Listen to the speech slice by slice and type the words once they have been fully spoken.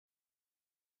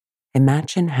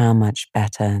Imagine how much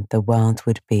better the world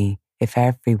would be if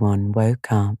everyone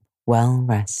woke up well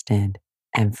rested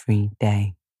every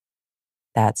day.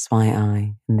 That's why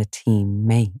I and the team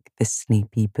make the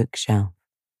Sleepy Bookshelf.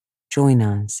 Join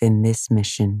us in this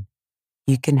mission.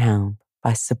 You can help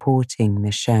by supporting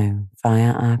the show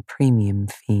via our premium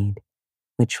feed,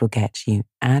 which will get you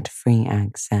ad-free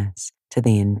access to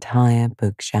the entire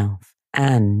bookshelf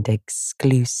and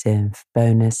exclusive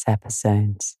bonus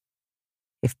episodes.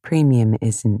 If premium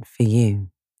isn't for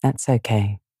you, that's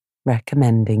okay.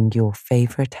 Recommending your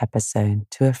favorite episode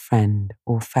to a friend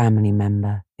or family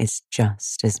member is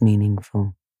just as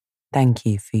meaningful. Thank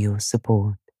you for your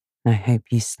support, and I hope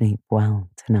you sleep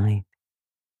well tonight.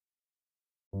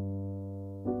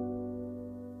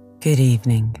 Good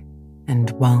evening,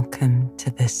 and welcome to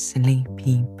the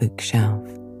Sleepy Bookshelf,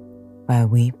 where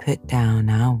we put down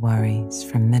our worries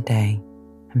from the day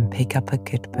and pick up a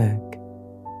good book.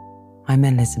 I'm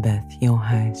Elizabeth, your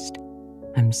host.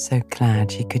 I'm so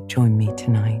glad you could join me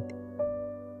tonight.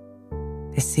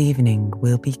 This evening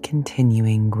we'll be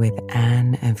continuing with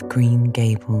Anne of Green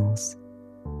Gables.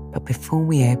 But before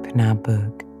we open our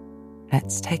book,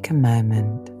 let's take a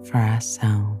moment for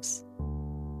ourselves.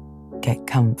 Get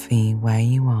comfy where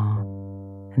you are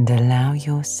and allow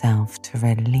yourself to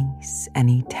release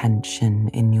any tension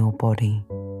in your body.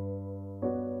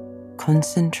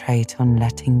 Concentrate on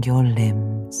letting your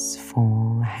limbs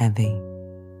fall heavy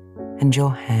and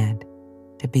your head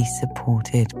to be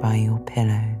supported by your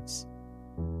pillows.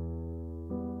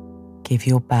 Give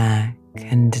your back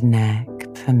and neck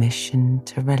permission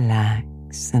to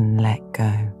relax and let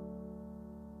go.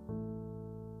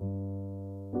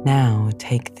 Now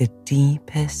take the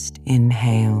deepest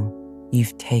inhale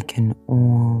you've taken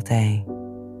all day.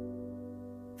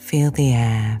 Feel the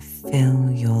air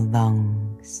fill your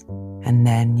lungs and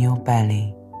then your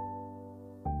belly.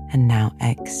 And now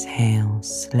exhale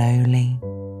slowly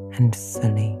and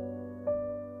fully.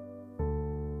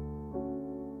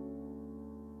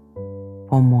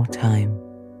 One more time.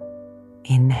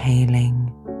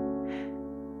 Inhaling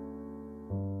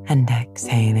and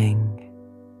exhaling.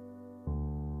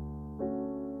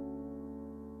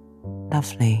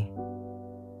 Lovely.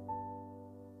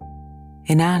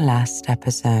 In our last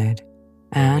episode,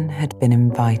 Anne had been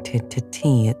invited to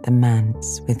tea at the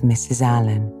manse with Mrs.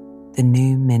 Allen, the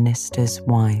new minister's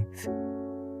wife.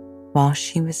 While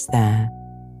she was there,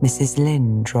 Mrs.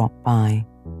 Lynn dropped by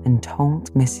and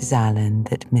told Mrs. Allen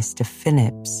that Mr.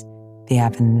 Phillips, the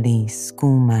Avonlea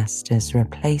schoolmaster's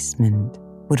replacement,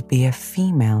 would be a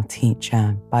female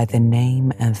teacher by the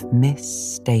name of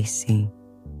Miss Stacy.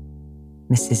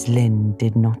 Mrs. Lynn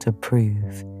did not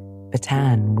approve, but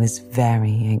Anne was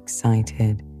very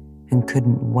excited and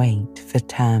couldn't wait for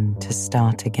term to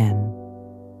start again.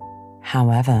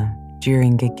 However,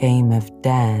 during a game of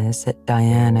dares at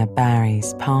Diana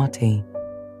Barry's party,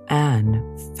 Anne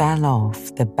fell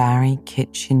off the Barry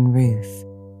kitchen roof,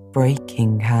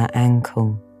 breaking her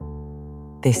ankle.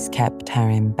 This kept her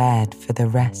in bed for the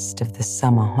rest of the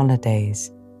summer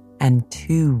holidays and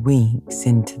 2 weeks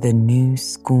into the new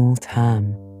school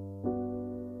term.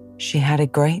 She had a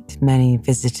great many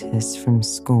visitors from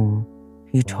school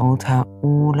who told her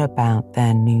all about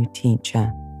their new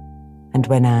teacher, and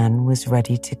when Anne was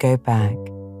ready to go back,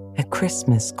 a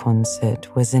Christmas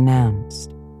concert was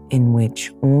announced in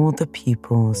which all the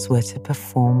pupils were to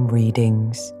perform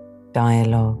readings,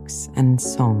 dialogues, and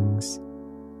songs.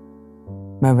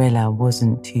 Marilla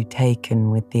wasn't too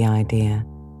taken with the idea,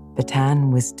 but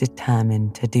Anne was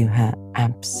determined to do her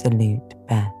absolute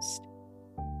best.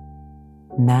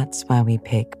 And that's where we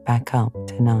pick back up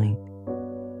tonight,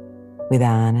 with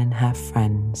Anne and her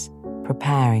friends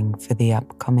preparing for the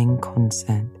upcoming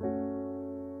concert.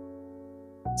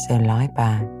 So lie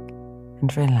back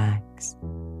and relax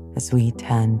as we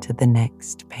turn to the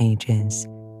next pages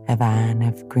of Anne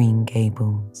of Green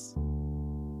Gables.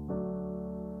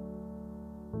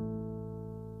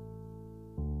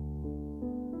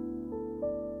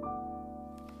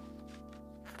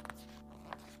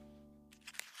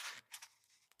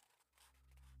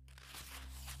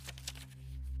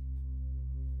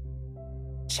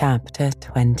 Chapter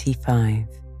 25.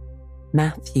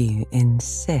 Matthew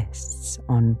insists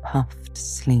on puffed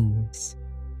sleeves.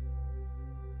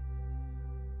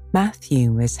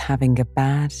 Matthew was having a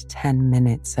bad 10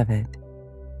 minutes of it.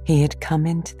 He had come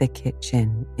into the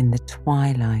kitchen in the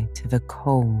twilight of a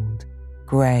cold,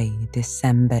 grey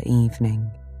December evening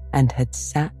and had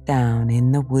sat down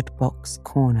in the woodbox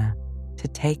corner to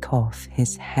take off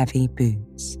his heavy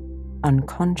boots,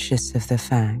 unconscious of the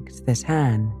fact that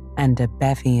Anne and a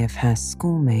bevy of her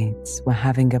schoolmates were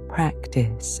having a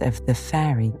practice of the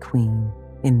Fairy Queen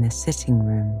in the sitting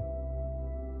room.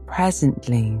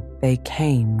 Presently they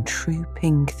came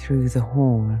trooping through the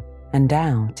hall and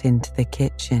out into the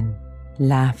kitchen,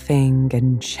 laughing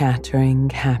and chattering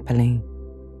happily.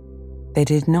 They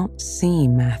did not see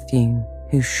Matthew,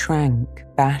 who shrank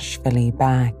bashfully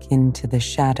back into the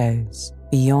shadows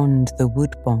beyond the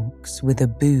woodbox with a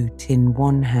boot in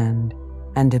one hand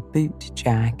and a boot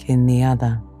jack in the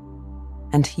other,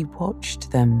 and he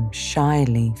watched them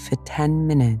shyly for 10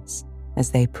 minutes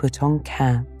as they put on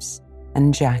caps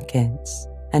and jackets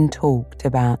and talked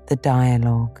about the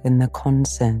dialogue and the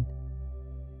concert.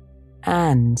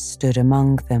 Anne stood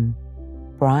among them,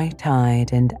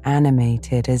 bright-eyed and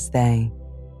animated as they,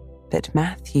 but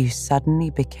Matthew suddenly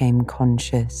became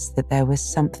conscious that there was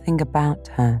something about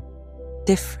her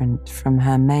different from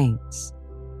her mates,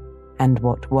 and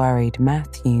what worried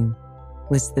Matthew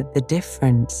was that the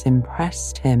difference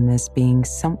impressed him as being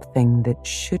something that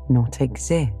should not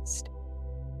exist.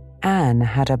 Anne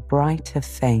had a brighter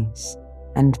face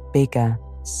and bigger,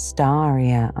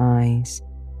 starrier eyes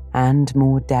and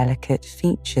more delicate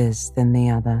features than the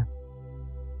other.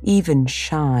 Even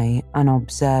shy,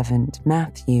 unobservant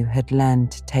Matthew had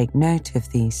learned to take note of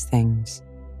these things,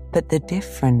 but the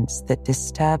difference that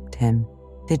disturbed him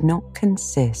did not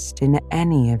consist in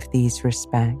any of these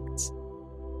respects.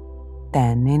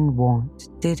 Then in what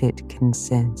did it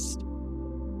consist?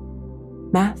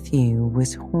 Matthew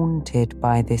was haunted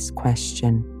by this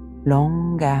question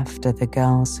long after the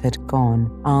girls had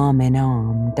gone arm in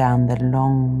arm down the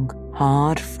long,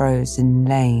 hard-frozen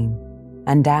lane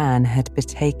and Anne had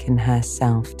betaken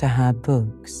herself to her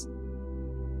books.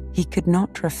 He could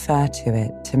not refer to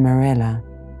it to Marilla,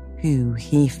 who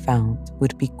he felt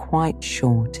would be quite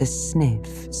sure to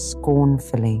sniff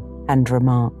scornfully and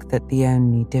remark that the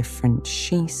only difference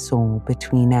she saw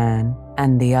between Anne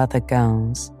and the other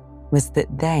girls was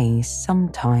that they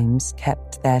sometimes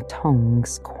kept their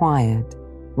tongues quiet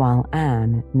while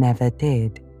Anne never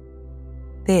did.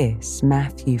 This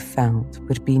Matthew felt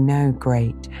would be no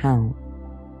great help.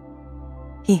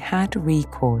 He had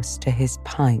recourse to his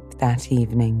pipe that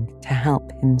evening to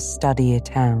help him study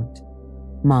it out,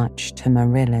 much to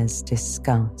Marilla's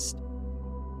disgust.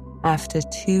 After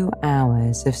 2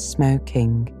 hours of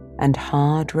smoking and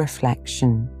hard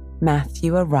reflection,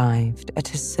 Matthew arrived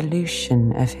at a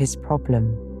solution of his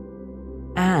problem.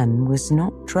 Anne was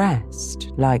not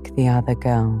dressed like the other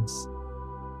girls.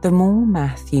 The more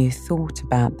Matthew thought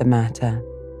about the matter,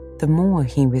 the more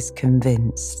he was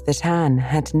convinced that Anne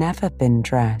had never been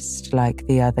dressed like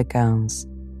the other girls,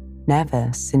 never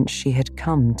since she had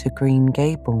come to Green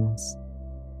Gables.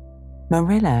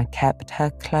 Marilla kept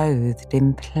her clothed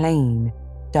in plain,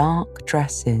 dark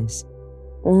dresses,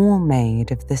 all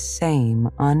made of the same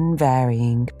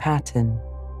unvarying pattern.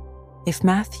 If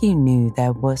Matthew knew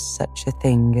there was such a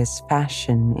thing as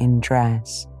fashion in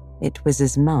dress, it was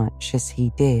as much as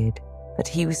he did, but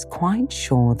he was quite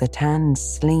sure that Anne's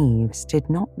sleeves did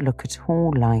not look at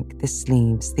all like the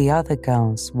sleeves the other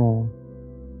girls wore.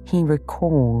 He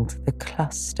recalled the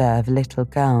cluster of little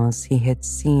girls he had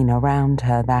seen around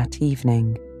her that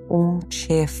evening, all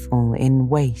cheerful in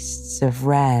waists of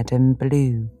red and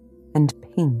blue and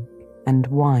pink and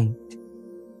white,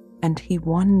 and he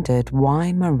wondered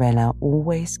why Marilla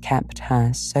always kept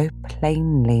her so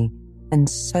plainly and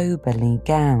soberly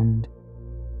gowned.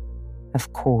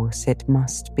 Of course it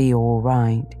must be all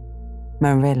right.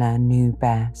 Marilla knew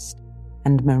best,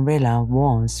 and Marilla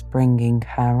was bringing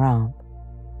her up.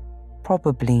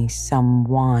 Probably some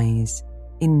wise,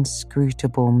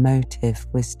 inscrutable motive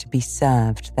was to be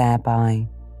served thereby.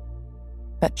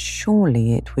 But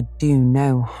surely it would do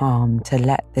no harm to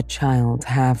let the child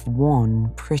have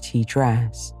one pretty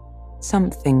dress,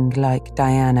 something like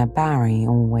Diana Barry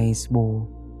always wore.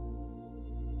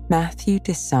 Matthew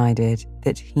decided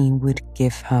that he would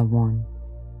give her one.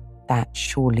 That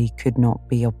surely could not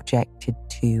be objected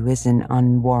to as an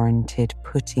unwarranted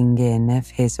putting in of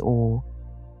his oar.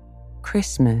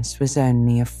 Christmas was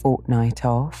only a fortnight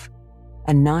off.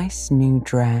 A nice new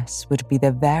dress would be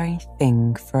the very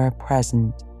thing for a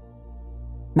present.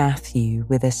 Matthew,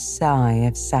 with a sigh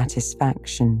of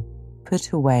satisfaction,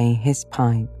 put away his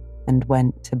pipe and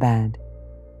went to bed,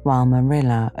 while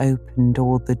Marilla opened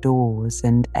all the doors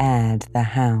and aired the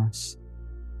house.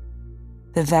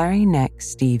 The very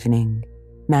next evening,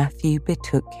 Matthew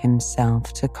betook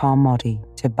himself to Carmody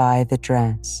to buy the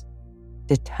dress,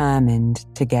 determined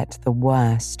to get the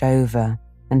worst over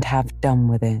and have done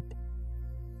with it.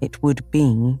 It would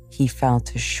be, he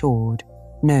felt assured,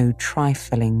 no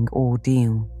trifling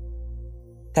ordeal.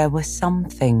 There were some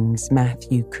things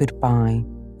Matthew could buy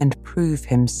and prove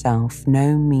himself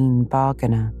no mean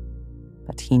bargainer,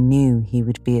 but he knew he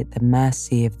would be at the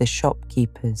mercy of the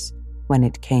shopkeepers when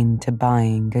it came to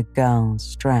buying a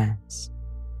girl's dress.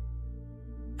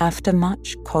 After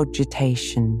much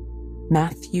cogitation,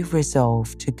 Matthew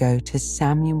resolved to go to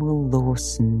Samuel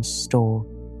Lawson's store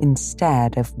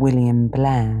instead of William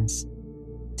Blair's.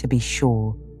 To be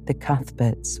sure, the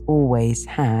Cuthberts always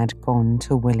had gone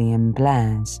to William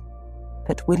Blair's,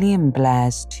 but William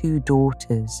Blair's 2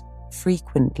 daughters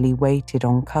frequently waited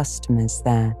on customers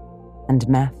there, and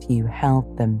Matthew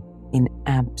held them in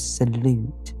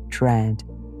absolute dread.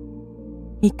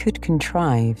 He could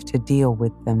contrive to deal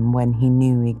with them when he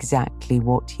knew exactly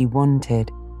what he wanted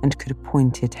and could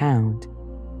point it out,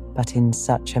 but in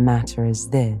such a matter as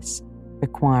this,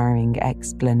 requiring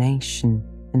explanation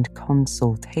and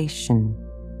consultation,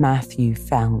 Matthew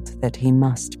felt that he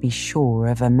must be sure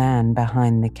of a man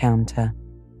behind the counter.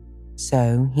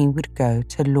 So he would go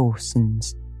to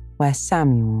Lawson's, where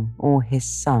Samuel or his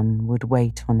son would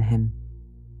wait on him.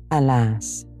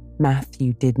 Alas,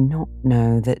 Matthew did not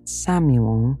know that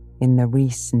Samuel, in the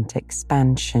recent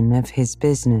expansion of his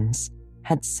business,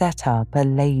 had set up a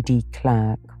lady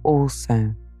clerk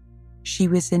also. She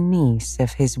was a niece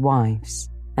of his wife's,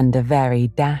 and a very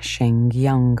dashing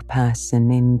young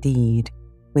person indeed,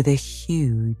 with a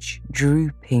huge,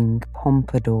 drooping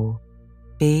pompadour,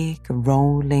 big,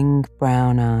 rolling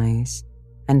brown eyes,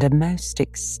 and a most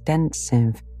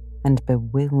extensive and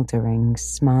bewildering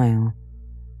smile.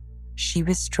 She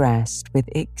was dressed with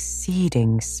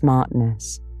exceeding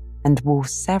smartness and wore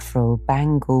several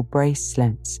bangle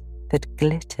bracelets that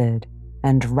glittered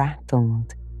and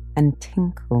rattled and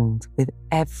tinkled with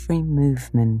every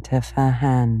movement of her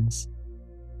hands.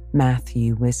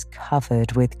 Matthew was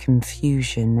covered with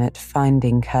confusion at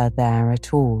finding her there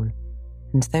at all,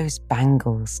 and those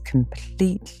bangles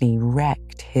completely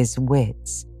wrecked his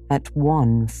wits at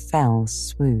one fell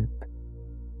swoop.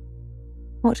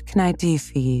 "What can I do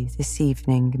for you this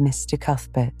evening, Mr.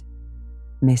 Cuthbert?"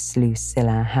 Miss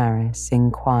Lucilla Harris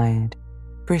inquired,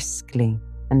 briskly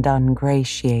and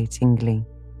ungratiatingly,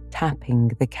 tapping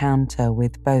the counter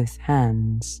with both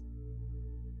hands.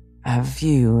 "Have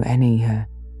you any,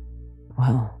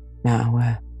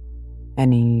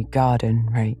 any garden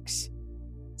rakes?"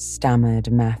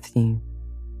 stammered Matthew.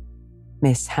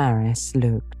 Miss Harris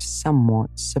looked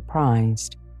somewhat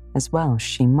surprised, as well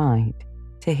she might,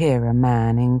 to hear a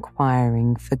man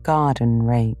inquiring for garden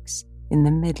rakes in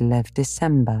the middle of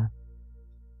December.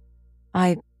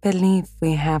 "I believe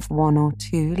we have 1 or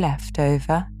 2 left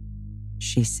over,"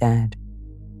 she said,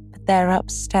 "but they're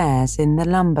upstairs in the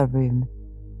lumber room.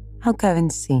 I'll go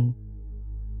and see."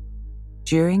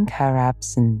 During her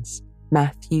absence,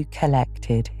 Matthew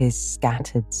collected his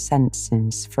scattered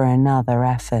senses for another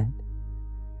effort.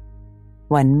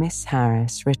 When Miss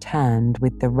Harris returned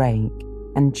with the rake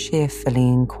and cheerfully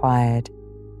inquired,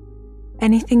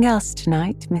 "Anything else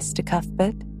tonight, Mr.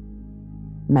 Cuthbert?"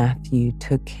 Matthew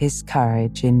took his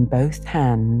courage in both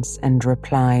hands and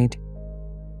replied,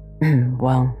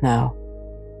 "Well, now,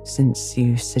 since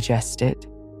you suggest it,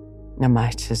 I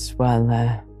might as well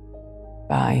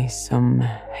buy some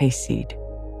hayseed."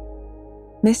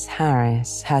 Miss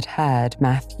Harris had heard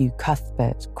Matthew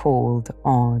Cuthbert called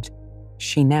odd.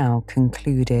 She now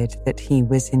concluded that he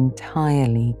was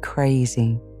entirely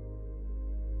crazy.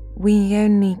 "We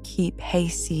only keep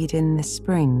hayseed in the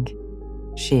spring,"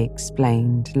 she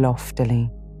explained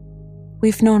loftily.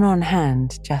 "We've none on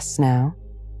hand just now."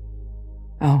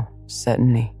 "Oh,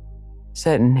 certainly,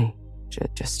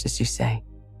 just as you say,"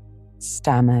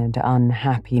 stammered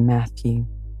unhappy Matthew,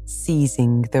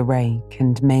 seizing the rake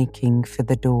and making for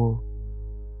the door.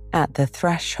 At the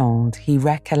threshold, he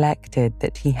recollected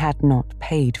that he had not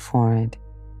paid for it,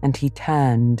 and he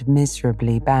turned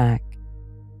miserably back.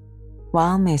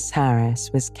 While Miss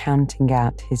Harris was counting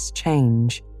out his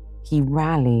change, he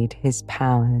rallied his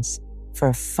powers for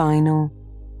a final,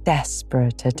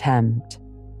 desperate attempt.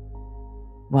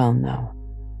 "Well, no,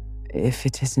 if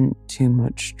it isn't too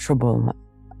much trouble,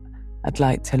 I'd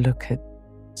like to look at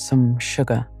some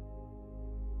sugar."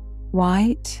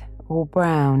 "White or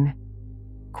brown?"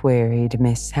 queried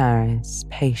Miss Harris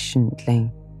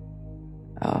patiently.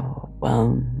 "Oh,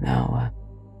 well, now,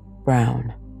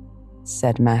 brown,"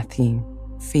 said Matthew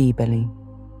feebly.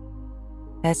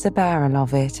 "There's a barrel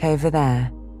of it over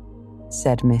there,"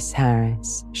 said Miss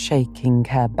Harris, shaking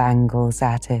her bangles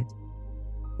at it.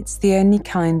 "It's the only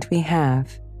kind we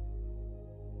have."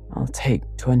 "I'll take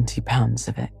 20 pounds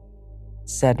of it,"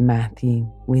 said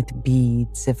Matthew, with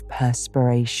beads of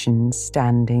perspiration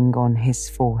standing on his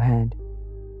forehead.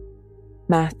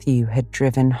 Matthew had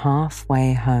driven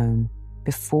halfway home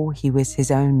before he was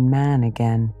his own man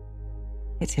again.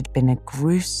 It had been a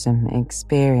gruesome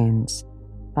experience,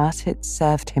 but it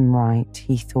served him right,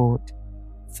 he thought,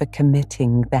 for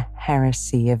committing the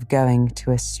heresy of going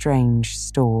to a strange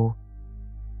store.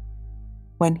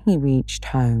 When he reached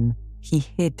home, he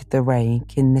hid the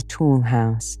rake in the tool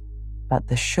house, but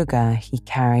the sugar he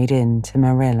carried in to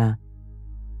Marilla.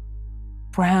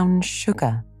 "Brown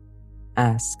sugar?"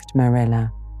 asked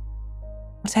Marilla.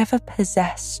 "Whatever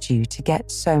possessed you to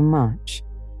get so much?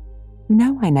 You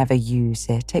know I never use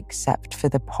it except for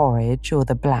the porridge or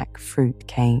the black fruit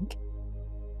cake.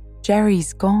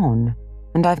 Jerry's gone,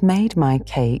 and I've made my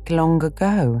cake long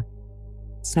ago.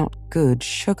 It's not good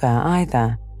sugar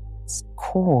either. It's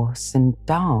coarse and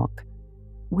dark.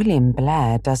 William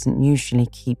Blair doesn't usually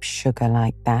keep sugar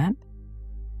like that."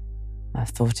 "I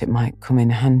thought it might come in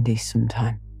handy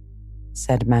sometime,"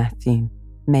 said Matthew,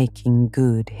 making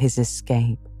good his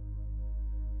escape.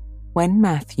 When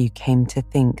Matthew came to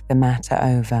think the matter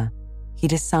over, he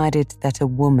decided that a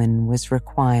woman was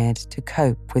required to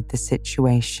cope with the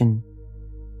situation.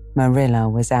 Marilla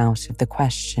was out of the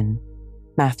question.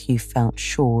 Matthew felt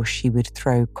sure she would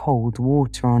throw cold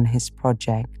water on his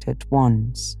project at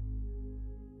once.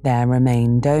 There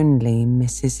remained only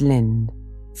Mrs. Lynde.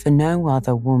 For no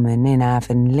other woman in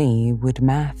Avonlea would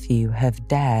Matthew have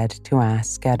dared to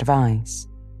ask advice.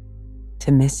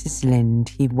 To Mrs. Lynde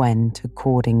he went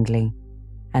accordingly,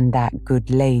 and that good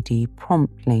lady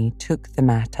promptly took the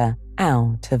matter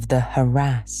out of the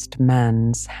harassed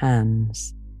man's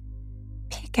hands.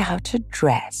 "Pick out a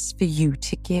dress for you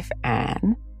to give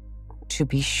Anne? To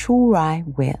be sure I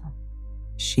will,"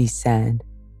 she said.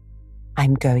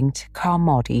 "I'm going to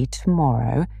Carmody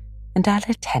tomorrow, and I'll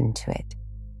attend to it.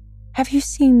 Have you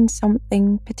seen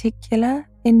something particular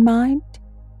in mind?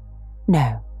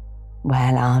 No.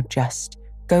 Well, I'll just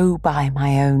go by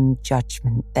my own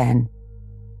judgment then.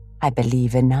 I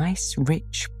believe a nice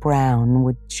rich brown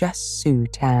would just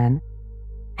suit Anne,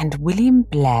 and William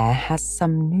Blair has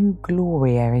some new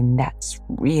Gloria in that's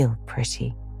real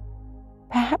pretty.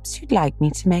 Perhaps you'd like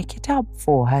me to make it up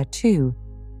for her too,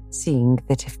 seeing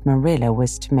that if Marilla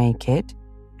was to make it,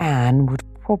 Anne would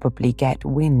probably get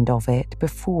wind of it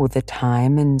before the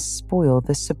time and spoil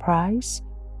the surprise.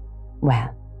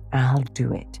 Well, I'll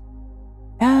do it.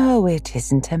 Oh, it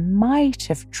isn't a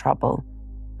mite of trouble.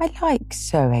 I like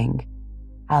sewing.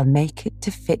 I'll make it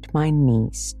to fit my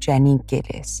niece, Jenny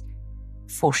Gillis,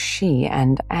 for she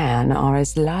and Anne are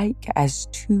as like as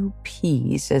two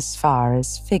peas as far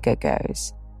as figure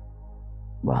goes."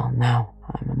 "Well, now,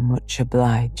 I'm much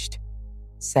obliged,"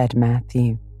 said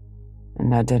Matthew.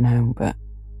 "And I dunno, but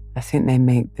I think they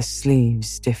make the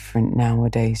sleeves different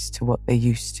nowadays to what they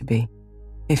used to be.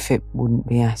 If it wouldn't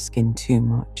be asking too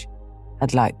much,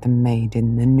 I'd like them made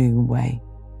in the new way."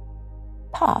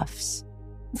 "Puffs?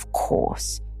 Of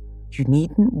course. You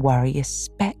needn't worry a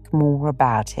speck more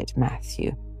about it,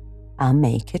 Matthew. I'll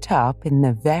make it up in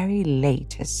the very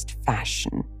latest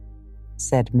fashion,"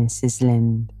 said Mrs.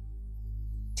 Lynde.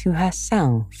 To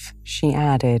herself, she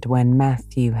added when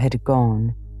Matthew had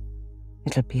gone,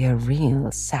 "It'll be a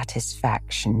real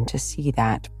satisfaction to see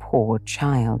that poor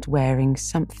child wearing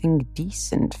something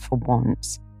decent for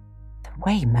once. The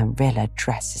way Marilla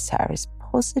dresses her is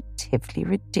positively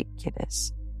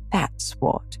ridiculous, that's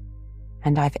what.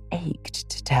 And I've ached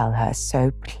to tell her so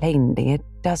plainly a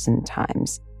dozen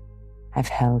times. I've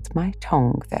held my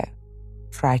tongue, though,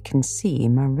 for I can see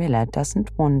Marilla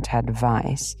doesn't want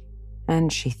advice,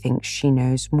 and she thinks she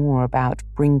knows more about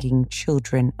bringing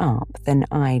children up than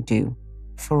I do,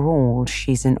 for all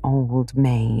she's an old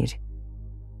maid.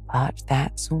 But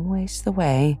that's always the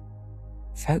way.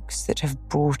 Folks that have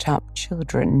brought up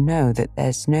children know that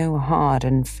there's no hard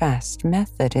and fast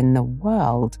method in the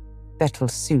world that'll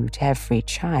suit every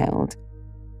child.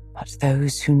 But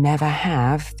those who never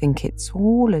have think it's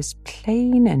all as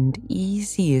plain and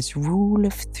easy as rule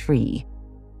of 3.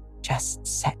 Just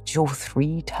set your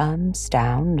 3 terms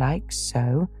down like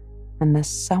so, and the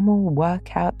sum will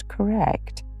work out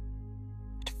correct.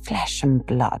 But flesh and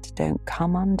blood don't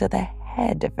come under the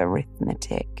head of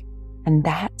arithmetic, and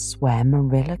that's where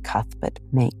Marilla Cuthbert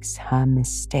makes her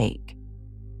mistake.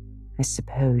 I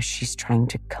suppose she's trying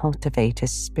to cultivate a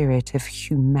spirit of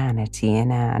humanity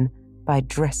in Anne by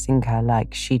dressing her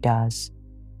like she does.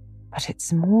 But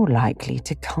it's more likely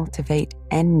to cultivate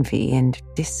envy and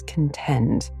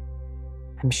discontent.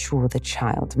 I'm sure the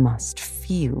child must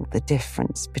feel the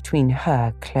difference between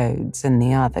her clothes and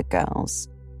the other girls.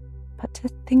 But to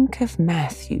think of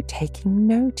Matthew taking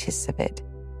notice of it.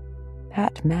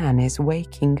 That man is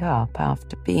waking up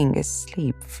after being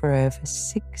asleep for over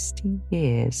 60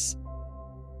 years.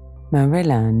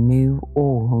 Marilla knew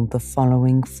all the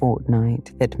following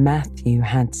fortnight that Matthew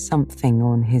had something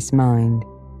on his mind,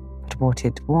 but what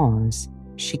it was,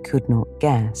 she could not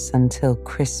guess until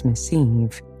Christmas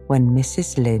Eve when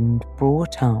Mrs. Lynde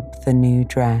brought up the new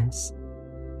dress.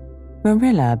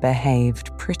 Marilla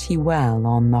behaved pretty well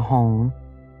on the whole,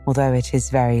 although it is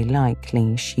very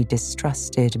likely she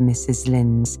distrusted Mrs.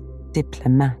 Lynde's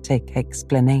diplomatic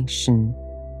explanation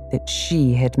that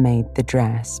she had made the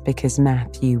dress because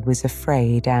Matthew was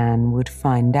afraid Anne would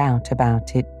find out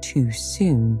about it too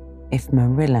soon if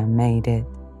Marilla made it.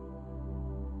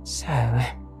 So,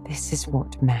 this is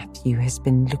what Matthew has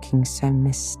been looking so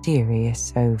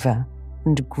mysterious over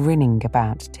and grinning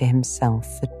about to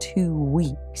himself for 2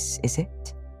 weeks, is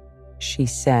it? She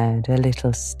said a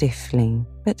little stiffly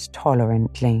but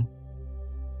tolerantly.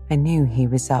 I knew he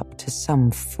was up to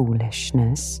some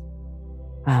foolishness.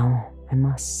 Well, I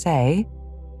must say,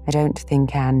 I don't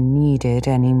think Anne needed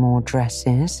any more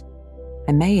dresses.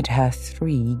 I made her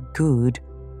 3 good,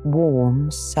 warm,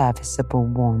 serviceable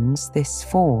ones this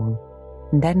fall,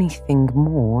 and anything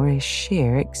more is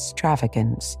sheer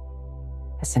extravagance.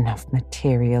 There's enough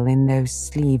material in those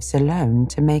sleeves alone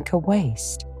to make a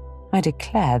waist. I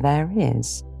declare there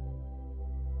is.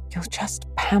 You'll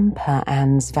just pamper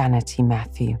Anne's vanity,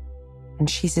 Matthew, and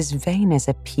she's as vain as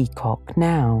a peacock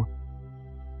now.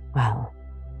 Well,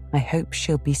 I hope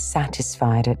she'll be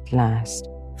satisfied at last,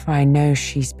 for I know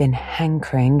she's been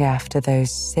hankering after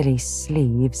those silly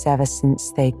sleeves ever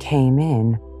since they came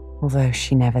in, although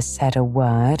she never said a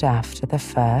word after the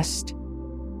first.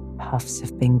 Puffs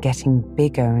have been getting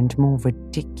bigger and more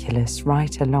ridiculous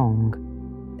right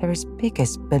along. They're as big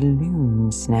as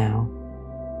balloons now.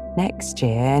 Next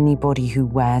year, anybody who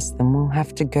wears them will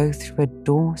have to go through a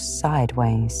door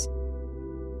sideways.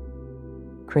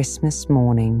 Christmas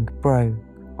morning broke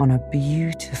on a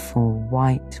beautiful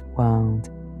white world.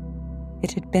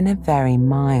 It had been a very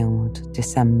mild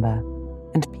December,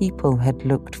 and people had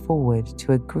looked forward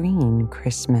to a green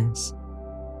Christmas.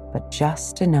 But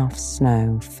just enough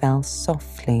snow fell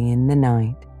softly in the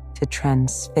night to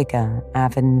transfigure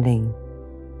Avonlea.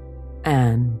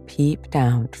 Anne peeped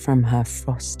out from her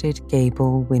frosted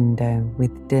gable window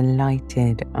with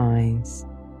delighted eyes.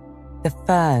 The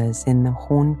firs in the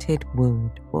haunted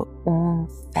wood were all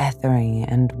feathery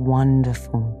and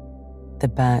wonderful. The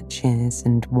birches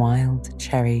and wild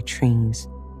cherry trees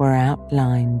were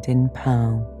outlined in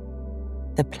pearl.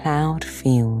 The ploughed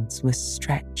fields were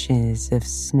stretches of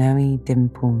snowy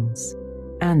dimples,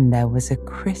 and there was a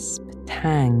crisp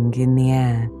tang in the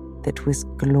air that was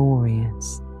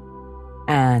glorious.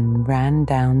 Anne ran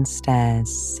downstairs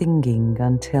singing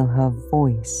until her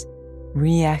voice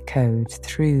re-echoed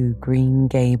through Green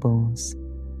Gables.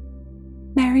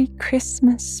 Merry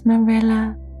Christmas,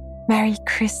 Marilla. Merry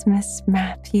Christmas,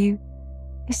 Matthew.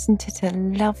 Isn't it a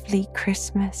lovely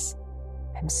Christmas?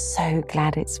 I'm so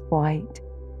glad it's white.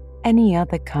 Any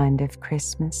other kind of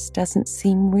Christmas doesn't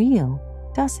seem real,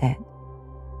 does it?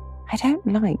 I don't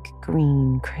like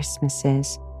green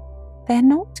Christmases. They're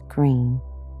not green.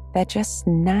 They're just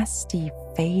nasty,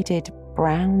 faded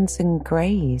browns and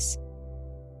greys.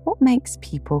 What makes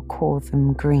people call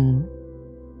them green?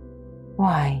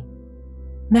 Why,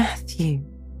 Matthew,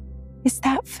 is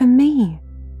that for me?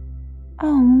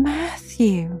 Oh,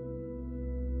 Matthew.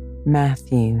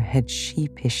 Matthew had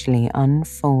sheepishly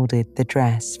unfolded the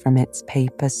dress from its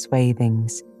paper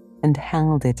swathings and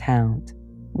held it out,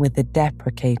 with a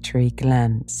deprecatory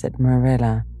glance at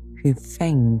Marilla, who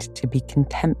feigned to be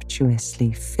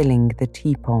contemptuously filling the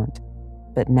teapot,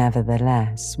 but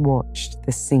nevertheless watched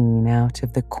the scene out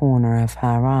of the corner of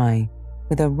her eye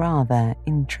with a rather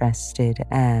interested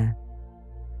air.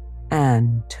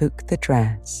 Anne took the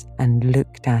dress and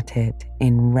looked at it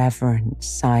in reverent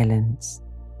silence.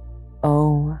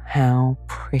 Oh, how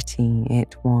pretty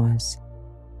it was!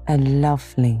 A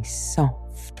lovely,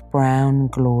 soft brown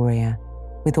gloria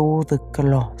with all the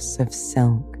gloss of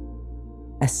silk,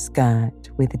 a skirt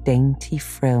with dainty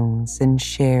frills and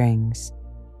shearings,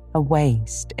 a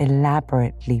waist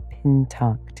elaborately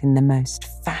pin-tucked in the most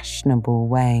fashionable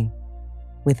way,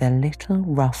 with a little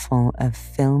ruffle of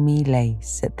filmy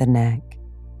lace at the neck.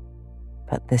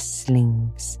 But the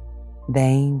sleeves,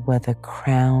 they were the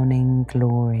crowning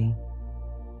glory.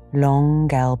 Long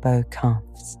elbow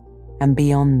cuffs, and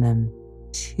beyond them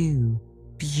 2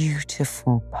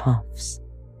 beautiful puffs,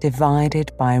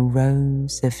 divided by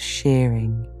rows of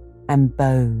shearing and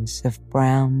bows of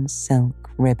brown silk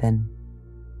ribbon.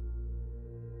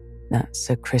 That's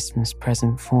a Christmas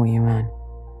present for you, Anne,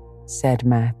 said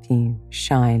Matthew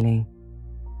shyly.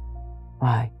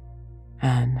 Why,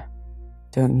 Anne,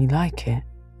 don't you like it?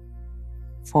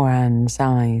 For Anne's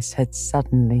eyes had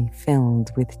suddenly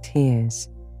filled with tears.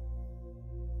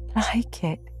 Like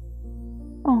it?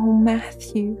 Oh,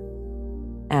 Matthew,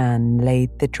 Anne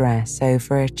laid the dress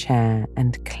over a chair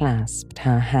and clasped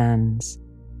her hands.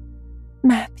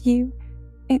 Matthew,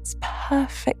 it's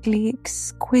perfectly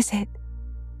exquisite.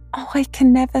 Oh, I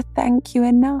can never thank you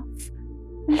enough.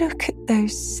 Look at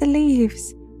those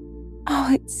sleeves.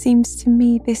 Oh, it seems to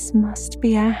me this must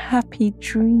be a happy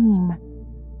dream.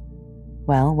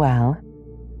 Well, well,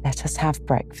 let us have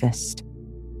breakfast,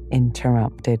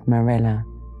 interrupted Marilla.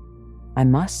 I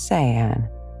must say, Anne,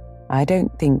 I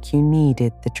don't think you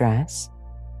needed the dress.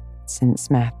 Since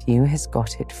Matthew has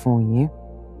got it for you,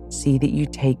 see that you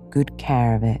take good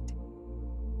care of it.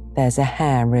 There's a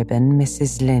hair ribbon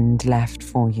Mrs. Lynde left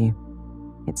for you.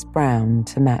 It's brown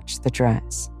to match the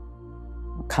dress.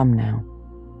 Come now,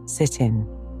 sit in.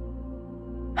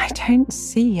 I don't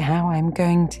see how I'm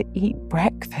going to eat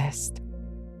breakfast,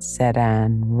 said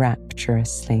Anne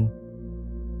rapturously.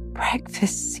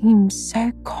 Breakfast seems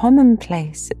so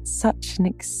commonplace at such an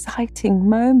exciting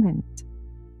moment.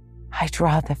 I'd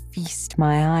rather feast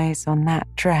my eyes on that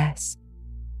dress.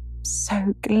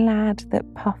 So glad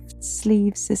that puffed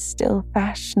sleeves are still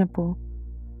fashionable.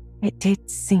 It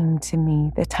did seem to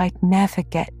me that I'd never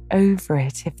get over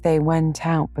it if they went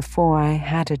out before I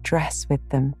had a dress with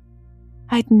them.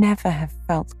 I'd never have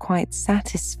felt quite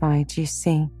satisfied, you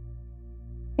see.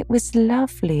 It was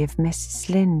lovely of Mrs.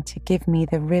 Lynde to give me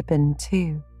the ribbon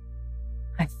too.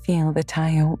 I feel that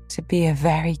I ought to be a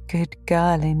very good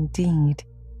girl indeed.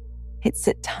 It's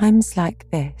at times like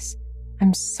this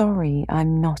I'm sorry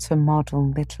I'm not a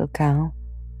model little girl,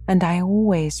 and I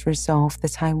always resolve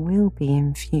that I will be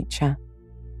in future.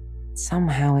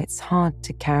 Somehow it's hard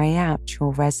to carry out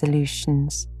your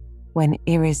resolutions when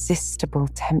irresistible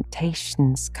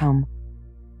temptations come.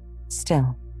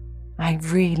 Still, I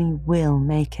really will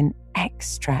make an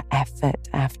extra effort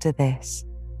after this.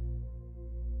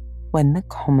 When the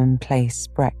commonplace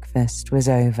breakfast was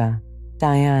over,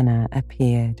 Diana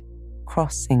appeared,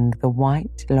 crossing the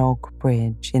white log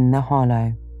bridge in the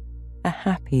hollow, a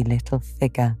happy little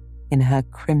figure in her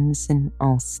crimson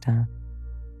ulster.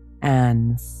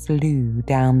 Anne flew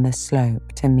down the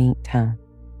slope to meet her.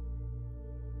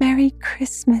 Merry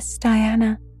Christmas,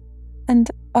 Diana, and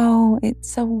oh,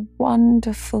 it's a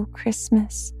wonderful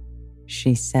Christmas,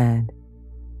 she said.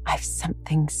 I've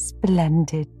something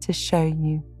splendid to show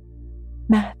you.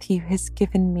 Matthew has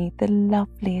given me the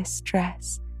loveliest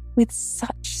dress with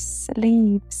such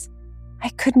sleeves. I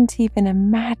couldn't even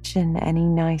imagine any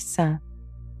nicer.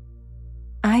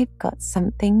 I've got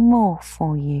something more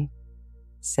for you,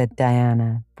 said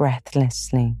Diana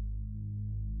breathlessly.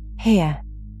 Here,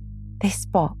 this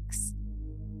box.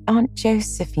 Aunt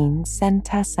Josephine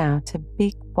sent us out a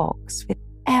big box with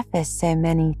ever so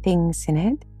many things in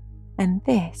it, and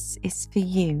this is for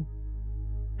you.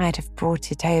 I'd have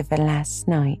brought it over last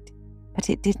night, but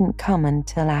it didn't come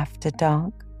until after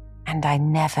dark, and I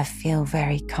never feel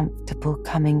very comfortable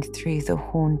coming through the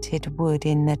haunted wood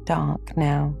in the dark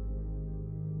now.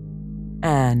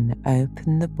 Anne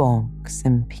opened the box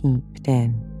and peeped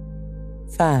in.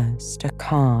 First, a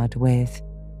card with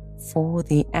 "For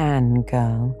the Anne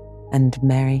Girl" and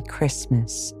 "Merry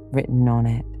Christmas" written on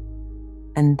it,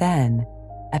 and then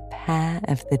a pair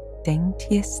of the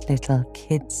daintiest little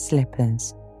kid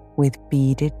slippers with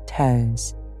beaded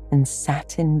toes and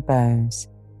satin bows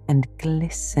and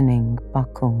glistening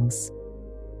buckles.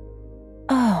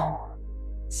 Oh,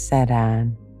 said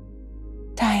Anne.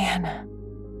 Diana,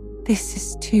 this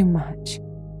is too much.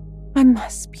 I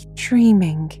must be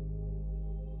dreaming.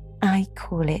 I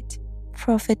call it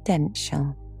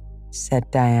providential, said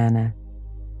Diana.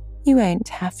 You won't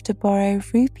have to borrow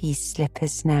Ruby's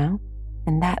slippers now,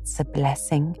 and that's a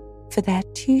blessing, for they're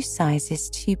 2 sizes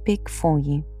too big for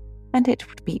you, and it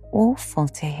would be awful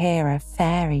to hear a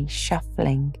fairy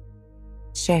shuffling.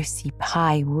 Josie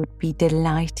Pye would be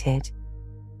delighted.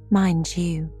 Mind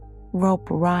you, Rob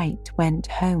Wright went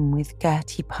home with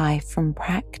Gertie Pye from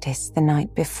practice the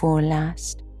night before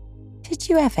last. Did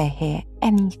you ever hear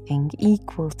anything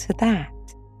equal to that?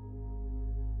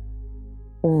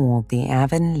 All the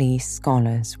Avonlea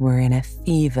scholars were in a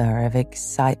fever of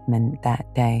excitement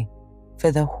that day,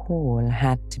 for the hall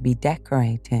had to be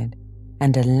decorated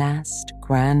and a last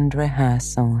grand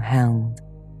rehearsal held.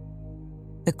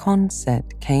 The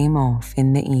concert came off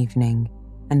in the evening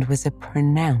and was a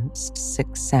pronounced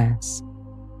success.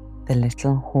 The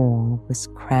little hall was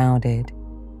crowded.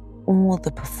 All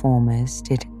the performers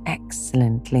did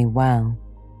excellently well,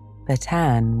 but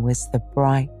Anne was the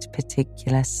bright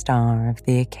particular star of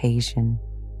the occasion,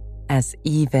 as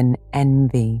even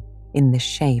envy in the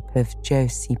shape of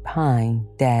Josie Pye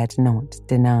dared not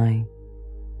deny.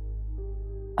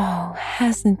 Oh,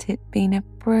 hasn't it been a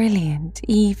brilliant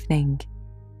evening?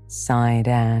 Sighed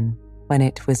Anne when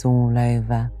it was all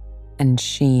over and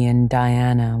she and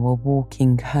Diana were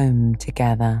walking home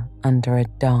together under a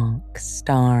dark,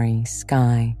 starry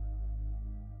sky.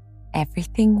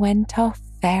 "Everything went off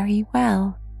very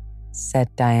well,"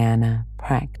 said Diana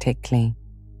practically.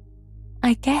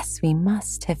 "I guess we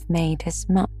must have made as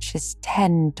much as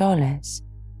 $10.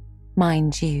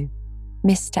 Mind you,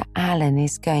 Mr. Allen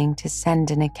is going to send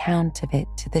an account of it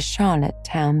to the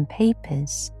Charlottetown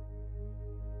papers."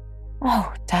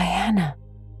 "Oh, Diana,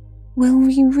 will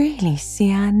we really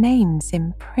see our names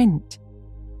in print?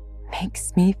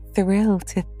 Makes me thrill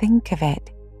to think of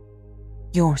it."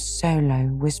 "Your solo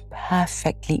was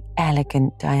perfectly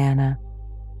elegant, Diana.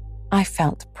 I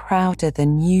felt prouder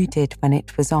than you did when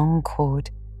it was encored.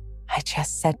 I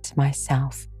just said to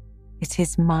myself, it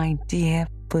is my dear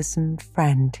bosom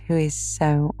friend who is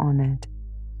so honoured."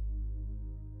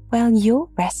 "Well, your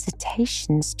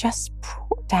recitations just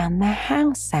brought down the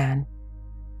house, Anne.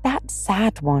 That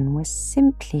sad one was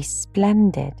simply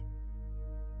splendid."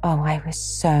 "Oh, I was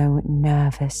so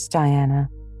nervous, Diana.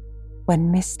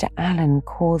 When Mr. Allen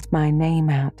called my name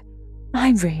out,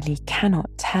 I really cannot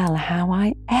tell how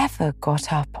I ever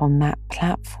got up on that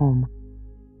platform.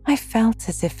 I felt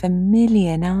as if a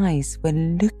million eyes were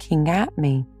looking at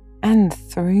me and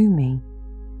through me,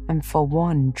 and for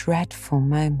one dreadful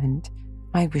moment,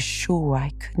 I was sure I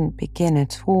couldn't begin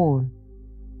at all.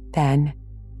 Then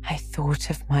I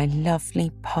thought of my lovely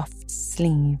puffed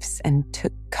sleeves and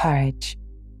took courage.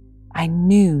 I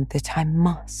knew that I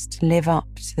must live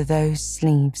up to those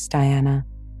sleeves, Diana.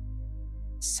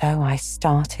 So I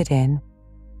started in,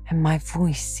 and my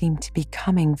voice seemed to be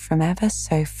coming from ever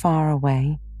so far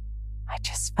away. I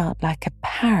just felt like a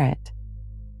parrot.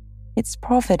 It's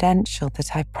providential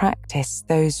that I practiced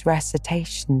those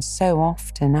recitations so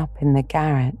often up in the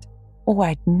garret, or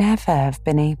I'd never have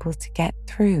been able to get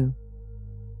through.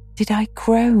 Did I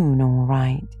groan all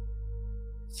right?"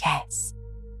 "Yes,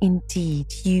 indeed,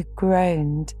 you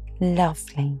groaned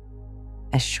lovely,"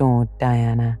 assured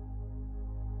Diana.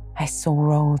 "I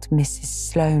saw old Mrs.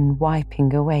 Sloane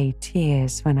wiping away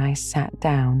tears when I sat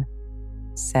down,"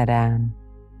 said Anne.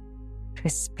 "It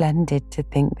was splendid to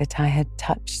think that I had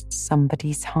touched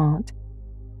somebody's heart.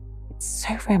 It's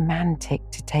so romantic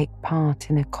to take part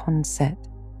in a concert,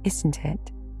 isn't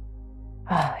it?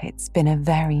 Oh, it's been a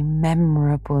very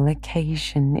memorable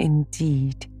occasion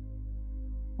indeed."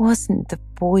 "Wasn't the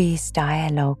boys'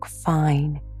 dialogue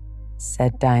fine?"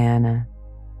 said Diana.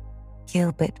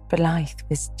 "Gilbert Blythe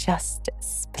was just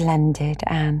splendid,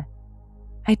 Anne.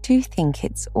 I do think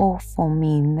it's awful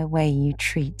mean the way you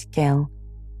treat Gil.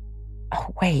 Oh,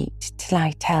 wait till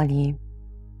I tell you.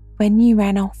 When you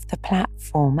ran off the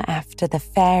platform after the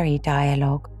fairy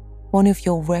dialogue, one of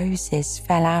your roses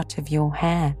fell out of your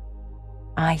hair.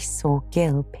 I saw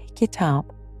Gil pick it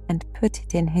up and put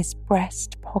it in his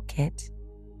breast pocket.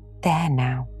 There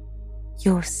now.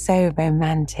 You're so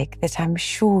romantic that I'm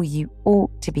sure you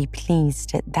ought to be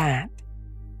pleased at that."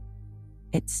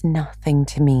 "It's nothing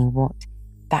to me what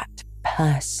that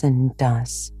person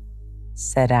does,"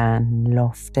 said Anne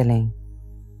loftily.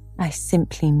 "I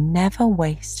simply never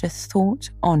waste a thought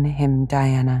on him,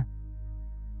 Diana."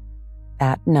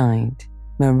 That night,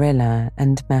 Marilla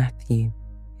and Matthew,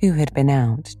 who had been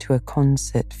out to a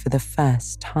concert for the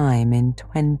first time in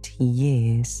 20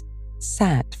 years,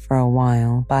 sat for a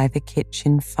while by the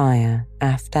kitchen fire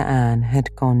after Anne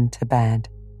had gone to bed.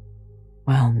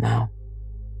 "Well now,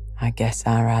 I guess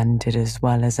our Anne did as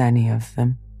well as any of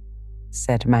them,"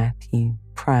 said Matthew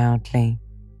proudly.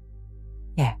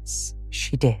 "Yes,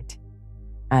 she did,"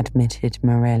 admitted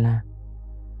Marilla.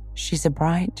 "She's a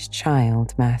bright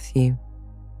child, Matthew,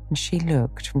 and she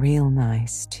looked real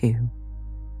nice too.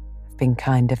 I've been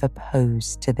kind of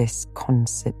opposed to this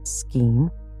concert scheme,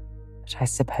 but I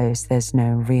suppose there's no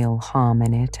real harm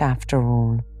in it after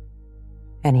all.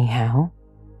 Anyhow,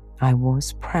 I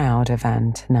was proud of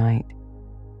Anne tonight,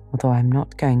 although I'm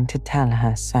not going to tell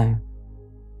her so."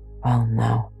 "Well,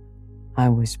 no, I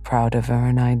was proud of her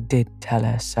and I did tell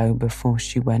her so before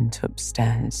she went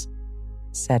upstairs,"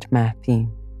 said Matthew.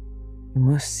 "We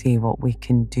must see what we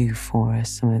can do for her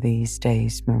some of these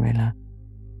days, Marilla.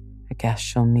 I guess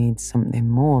she'll need something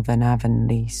more than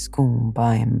Avonlea School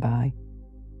by and by."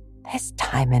 "There's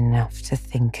time enough to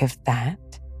think of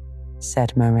that,"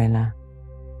 said Marilla.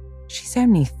 "She's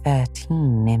only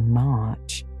 13 in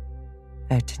March,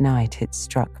 though tonight it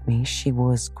struck me she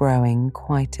was growing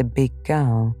quite a big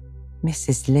girl.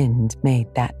 Mrs. Lynde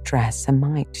made that dress a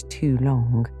mite too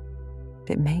long, but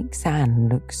it makes Anne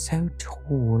look so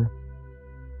tall.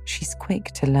 She's quick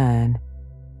to learn,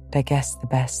 but I guess the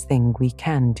best thing we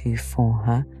can do for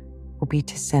her will be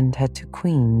to send her to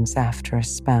Queen's after a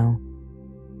spell.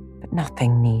 but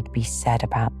nothing need be said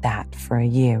about that for a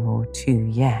year or two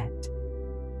yet.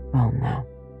 Well now,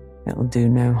 it'll do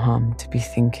no harm to be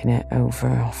thinking it over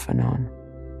off and on,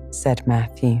 said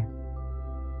Matthew.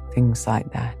 Things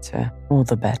like that are all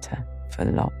the better for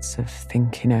lots of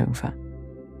thinking over.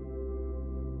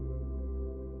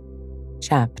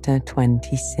 Chapter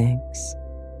 26.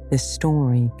 The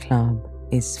Story Club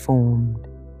is formed.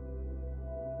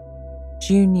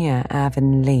 Junior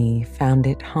Avonlea found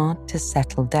it hard to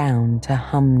settle down to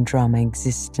humdrum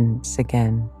existence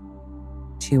again.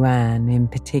 To Anne in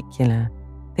particular,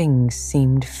 things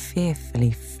seemed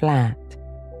fearfully flat,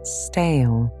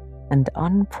 stale, and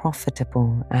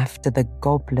unprofitable after the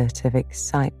goblet of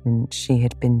excitement she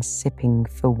had been sipping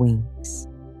for weeks.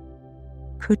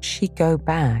 Could she go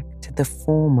back to the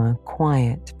former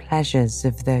quiet pleasures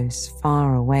of those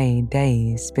faraway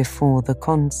days before the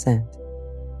concert?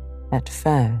 At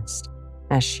first,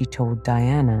 as she told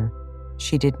Diana,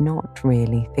 she did not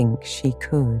really think she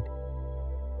could.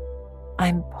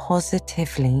 I'm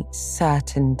positively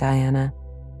certain, Diana,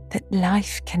 that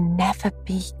life can never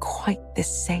be quite the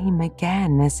same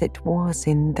again as it was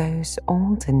in those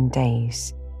olden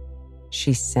days,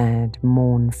 she said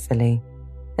mournfully,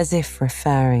 as if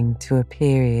referring to a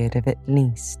period of at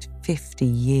least 50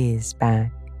 years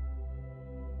back.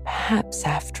 Perhaps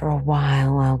after a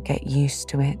while I'll get used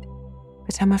to it,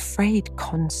 but I'm afraid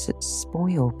concerts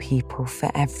spoil people for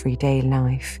everyday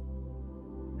life.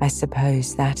 I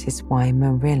suppose that is why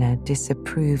Marilla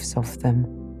disapproves of them.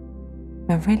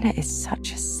 Marilla is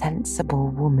such a sensible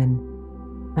woman.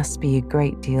 Must be a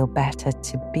great deal better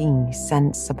to be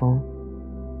sensible.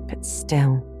 But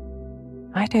still,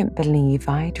 I don't believe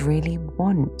I'd really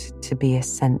want to be a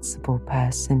sensible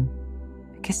person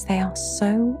because they are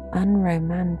so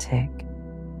unromantic.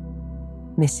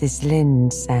 Mrs.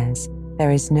 Lynde says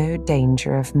there is no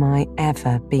danger of my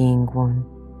ever being one,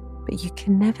 but you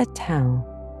can never tell.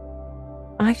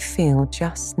 I feel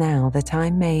just now that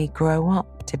I may grow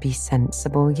up to be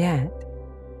sensible yet,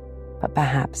 but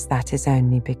perhaps that is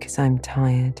only because I'm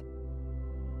tired.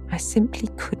 I simply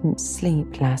couldn't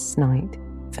sleep last night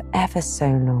for ever so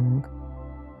long.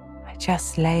 I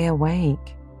just lay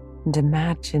awake and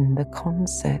imagined the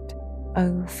concert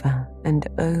over and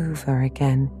over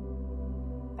again.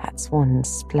 That's one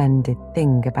splendid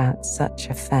thing about such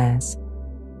affairs.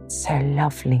 It's so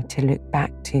lovely to look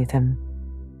back to them.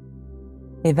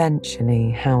 Eventually,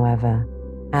 however,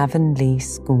 Avonlea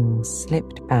School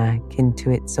slipped back into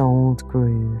its old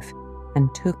groove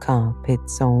and took up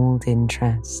its old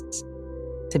interests.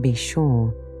 To be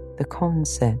sure, the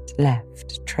concert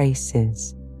left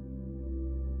traces.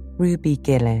 Ruby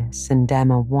Gillis and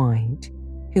Emma White,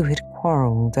 who had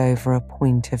quarrelled over a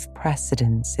point of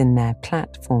precedence in their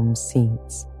platform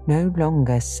seats, no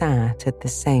longer sat at the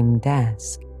same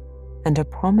desk, and a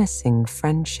promising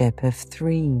friendship of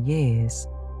 3 years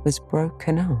was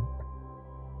broken up.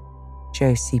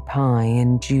 Josie Pye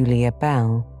and Julia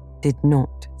Bell did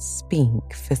not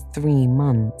speak for 3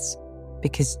 months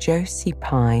because Josie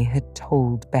Pye had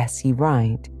told Bessie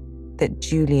Wright that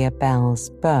Julia Bell's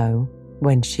bow,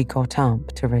 when she got up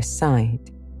to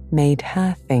recite, made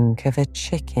her think of a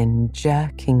chicken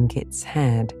jerking its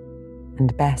head,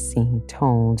 and Bessie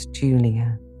told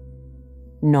Julia.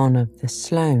 None of the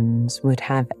Sloanes would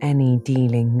have any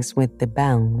dealings with the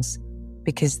Bells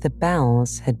because the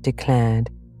Bells had declared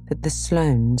that the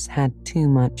Sloanes had too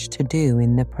much to do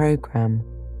in the programme,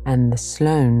 and the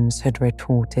Sloanes had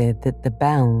retorted that the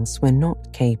Bells were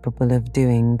not capable of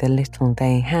doing the little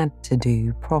they had to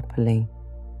do properly.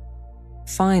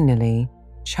 Finally,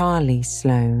 Charlie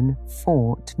Sloane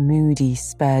fought Moody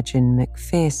Spurgeon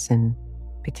McPherson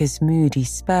because Moody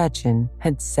Spurgeon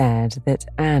had said that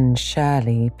Anne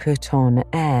Shirley put on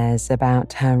airs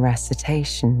about her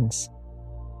recitations.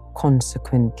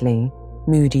 Consequently,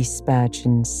 Moody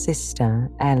Spurgeon's sister,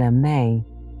 Ella May,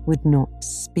 would not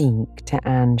speak to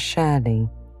Anne Shirley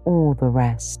all the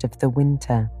rest of the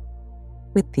winter.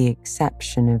 With the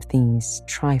exception of these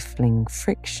trifling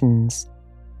frictions,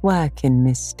 work in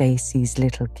Miss Stacy's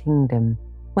little kingdom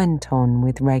went on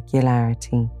with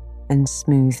regularity and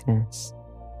smoothness.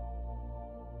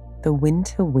 The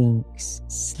winter weeks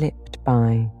slipped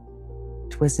by.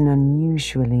 It was an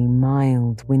unusually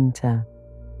mild winter,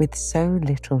 with so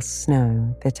little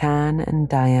snow that Anne and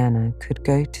Diana could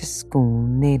go to school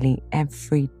nearly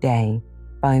every day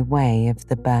by way of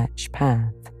the birch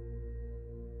path.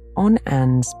 On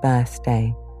Anne's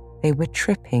birthday, they were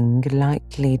tripping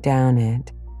lightly down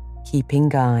it,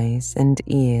 keeping eyes and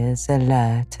ears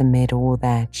alert amid all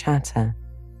their chatter,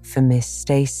 for Miss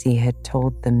Stacy had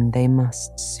told them they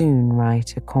must soon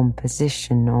write a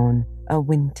composition on A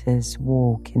Winter's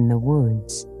Walk in the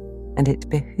Woods, and it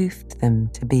behooved them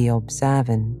to be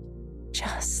observant.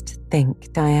 Just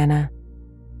think, Diana,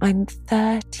 I'm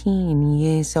 13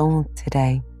 years old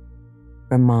today,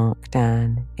 remarked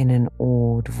Anne in an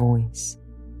awed voice.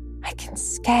 I can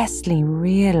scarcely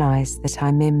realise that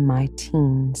I'm in my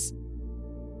teens.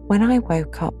 When I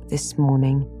woke up this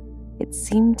morning, it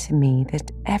seemed to me that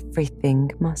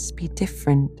everything must be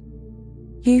different.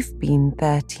 You've been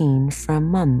 13 for a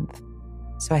month,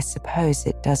 so I suppose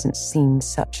it doesn't seem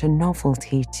such a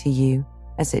novelty to you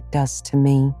as it does to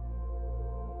me.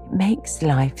 It makes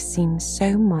life seem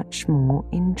so much more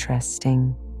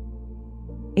interesting.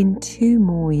 In 2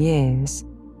 more years,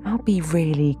 I'll be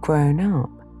really grown up.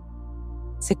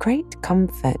 It's a great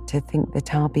comfort to think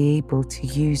that I'll be able to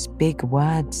use big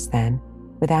words then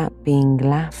without being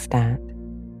laughed at.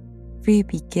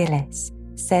 Ruby Gillis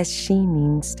says she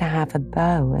means to have a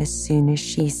beau as soon as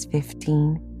she's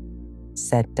 15,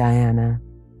 said Diana.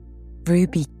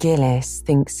 Ruby Gillis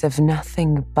thinks of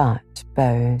nothing but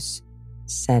beaux,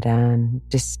 said Anne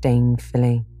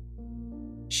disdainfully.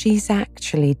 She's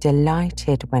actually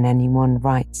delighted when anyone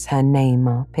writes her name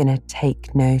up in a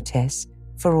take notice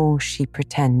for all she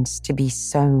pretends to be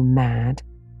so mad.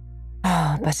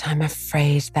 Oh, but I'm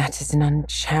afraid that is an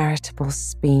uncharitable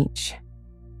speech.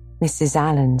 Mrs.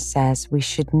 Allen says we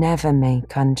should never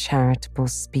make uncharitable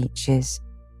speeches,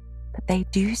 but they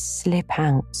do slip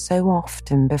out so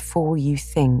often before you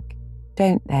think,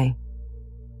 don't they?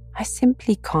 I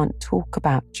simply can't talk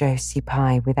about Josie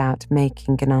Pye without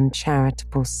making an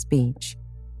uncharitable speech,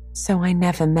 so I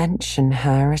never mention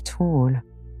her at all.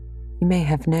 You may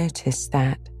have noticed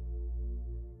that.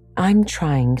 I'm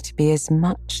trying to be as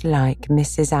much like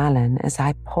Mrs. Allen as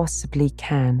I possibly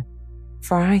can,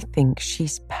 for I think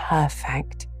she's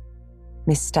perfect.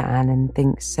 Mr. Allen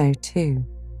thinks so too.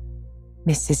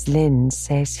 Mrs. Lynde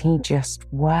says he just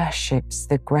worships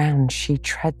the ground she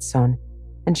treads on,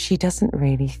 and she doesn't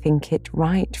really think it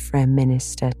right for a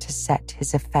minister to set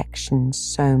his affections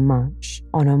so much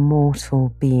on a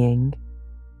mortal being.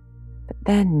 But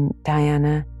then,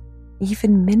 Diana,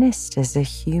 even ministers are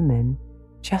human,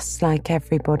 just like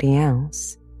everybody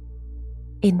else.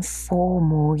 In 4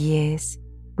 more years,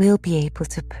 we'll be able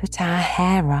to put our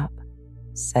hair up,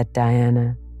 said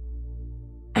Diana.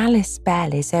 Alice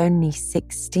Bell is only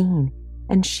 16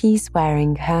 and she's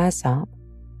wearing hers up,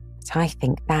 but I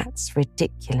think that's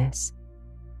ridiculous.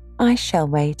 I shall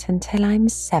wait until I'm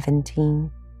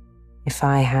 17. If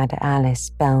I had Alice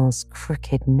Bell's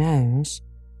crooked nose,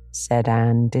 said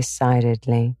Anne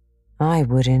decidedly, I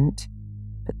wouldn't.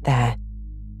 But there,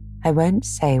 I won't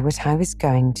say what I was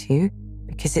going to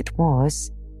because it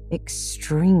was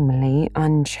extremely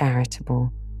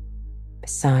uncharitable.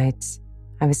 Besides,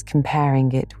 I was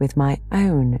comparing it with my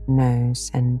own nose,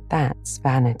 and that's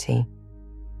vanity.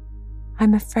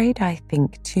 I'm afraid I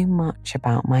think too much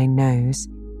about my nose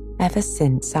ever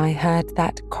since I heard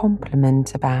that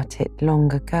compliment about it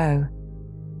long ago.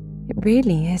 It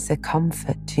really is a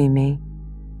comfort to me.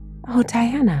 Oh,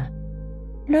 Diana,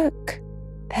 look,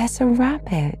 there's a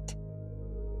rabbit.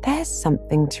 There's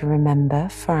something to remember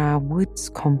for our woods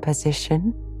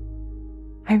composition.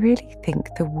 I really think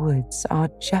the woods are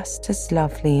just as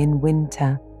lovely in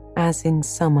winter as in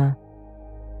summer.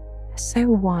 They're so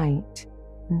white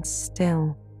and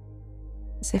still,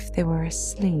 as if they were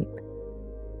asleep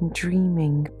and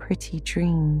dreaming pretty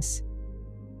dreams.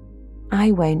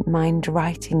 I won't mind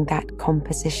writing that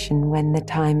composition when the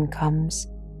time comes,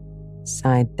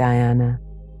 sighed Diana.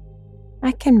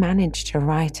 I can manage to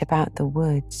write about the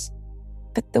woods,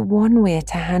 but the one we're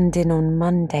to hand in on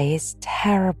Monday is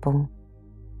terrible.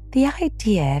 The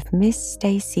idea of Miss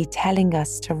Stacy telling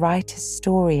us to write a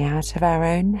story out of our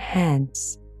own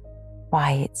heads.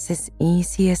 Why, it's as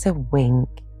easy as a wink,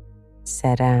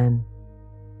 said Anne.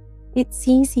 It's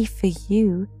easy for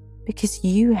you because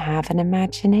you have an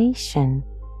imagination,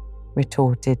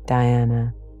 retorted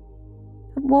Diana.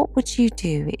 But what would you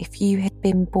do if you had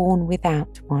been born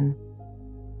without one?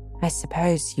 I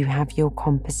suppose you have your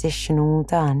composition all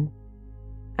done.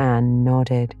 Anne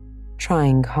nodded,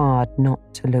 trying hard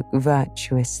not to look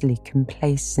virtuously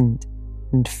complacent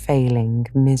and failing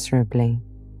miserably.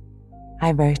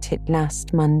 I wrote it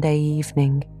last Monday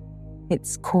evening.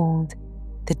 It's called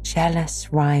The Jealous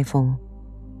Rival,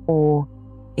 or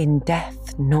In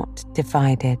Death Not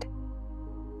Divided.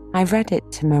 I read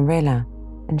it to Marilla,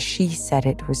 and she said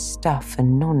it was stuff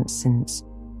and nonsense.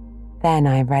 Then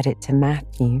I read it to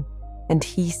Matthew, and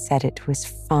he said it was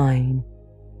fine.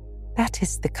 That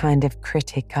is the kind of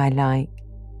critic I like.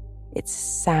 It's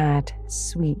a sad,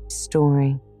 sweet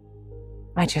story.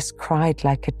 I just cried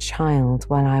like a child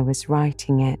while I was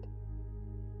writing it.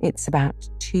 It's about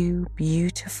 2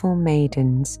 beautiful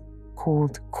maidens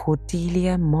called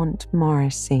Cordelia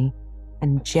Montmorency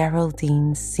and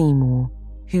Geraldine Seymour,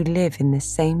 who live in the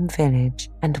same village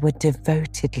and were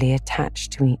devotedly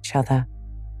attached to each other.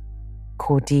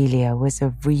 Cordelia was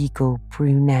a regal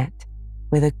brunette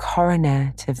with a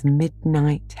coronet of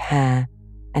midnight hair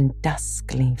and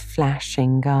duskly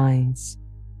flashing eyes.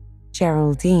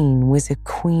 Geraldine was a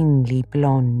queenly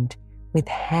blonde with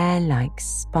hair like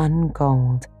spun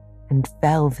gold and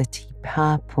velvety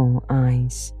purple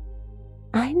eyes.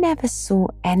 "I never saw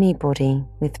anybody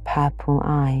with purple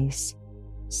eyes,"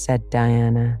 said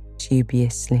Diana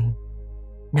dubiously.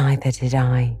 "Neither did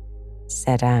I,"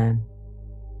 said Anne.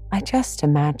 "I just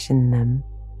imagined them.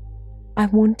 I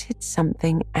wanted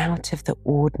something out of the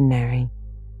ordinary.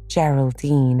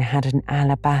 Geraldine had an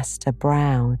alabaster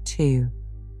brow too.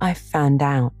 I found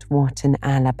out what an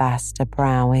alabaster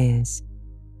brow is.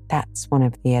 That's one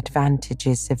of the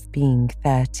advantages of being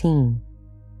 13.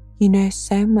 You know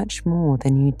so much more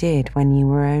than you did when you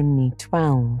were only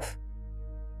 12.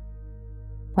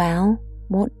 "Well,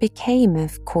 what became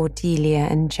of Cordelia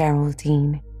and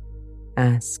Geraldine?"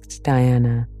 asked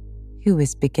Diana, who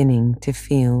was beginning to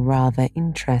feel rather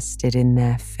interested in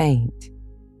their fate.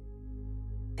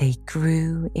 "They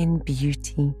grew in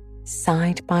beauty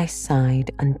side by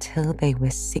side until they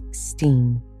were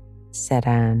 16, said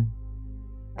Anne.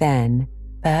 Then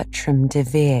Bertram de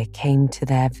Vere came to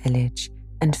their village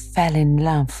and fell in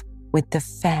love with the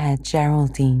fair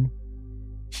Geraldine.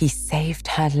 He saved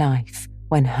her life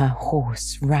when her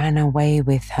horse ran away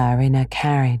with her in a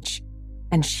carriage,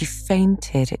 and she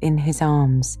fainted in his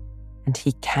arms, and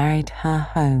he carried her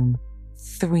home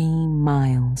 3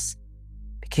 miles,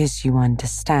 because you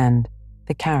understand,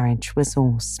 the carriage was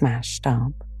all smashed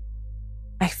up.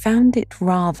 I found it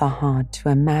rather hard to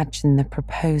imagine the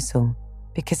proposal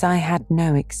because I had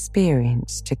no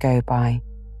experience to go by.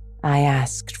 I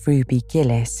asked Ruby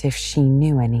Gillis if she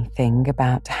knew anything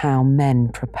about how men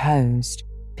proposed,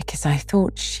 because I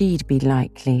thought she'd be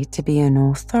likely to be an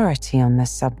authority on the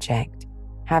subject,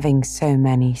 having so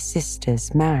many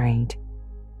sisters married.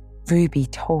 Ruby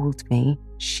told me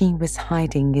she was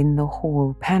hiding in the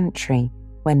hall pantry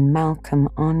when Malcolm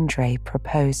Andre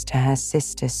proposed to her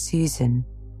sister Susan.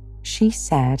 She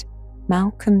said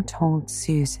Malcolm told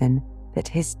Susan that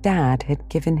his dad had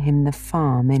given him the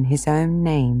farm in his own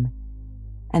name,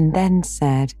 and then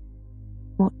said,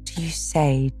 "What do you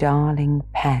say, darling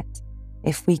pet,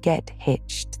 if we get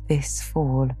hitched this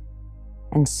fall?"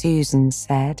 And Susan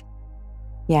said,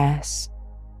 "Yes,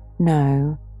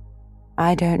 no,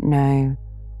 I don't know,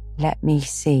 let me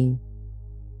see."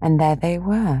 And there they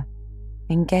were,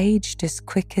 engaged as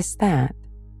quick as that.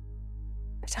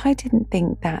 But I didn't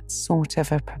think that sort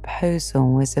of a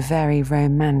proposal was a very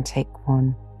romantic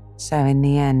one, so in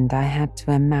the end I had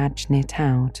to imagine it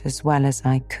out as well as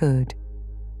I could.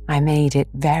 I made it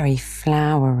very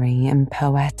flowery and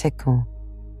poetical,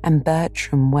 and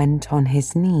Bertram went on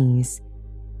his knees,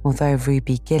 although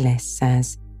Ruby Gillis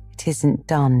says it isn't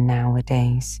done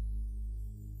nowadays.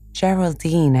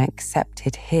 Geraldine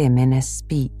accepted him in a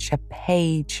speech a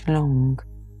page long.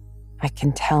 I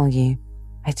can tell you,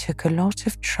 I took a lot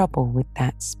of trouble with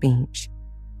that speech.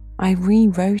 I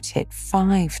rewrote it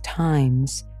 5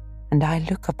 times, and I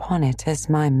look upon it as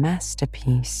my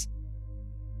masterpiece.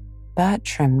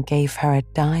 Bertram gave her a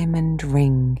diamond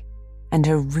ring and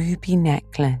a ruby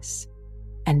necklace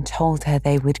and told her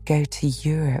they would go to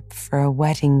Europe for a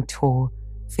wedding tour,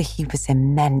 for he was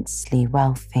immensely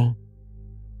wealthy.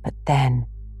 But then,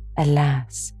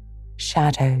 alas,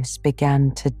 shadows began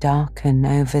to darken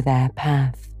over their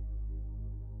path.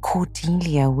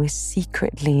 Cordelia was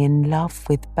secretly in love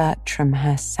with Bertram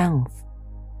herself,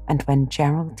 and when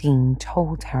Geraldine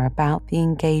told her about the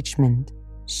engagement,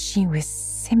 she was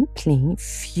simply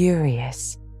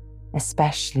furious,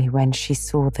 especially when she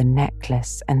saw the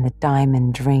necklace and the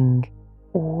diamond ring.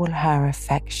 All her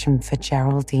affection for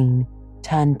Geraldine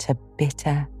turned to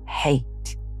bitter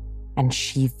hate, and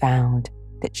she vowed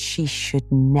that she should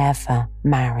never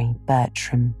marry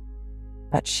Bertram.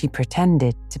 But she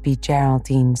pretended to be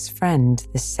Geraldine's friend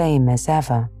the same as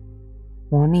ever.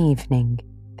 One evening,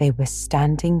 they were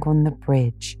standing on the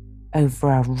bridge over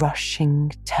a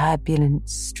rushing, turbulent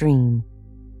stream,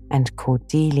 and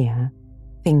Cordelia,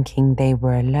 thinking they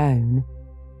were alone,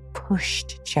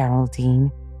 pushed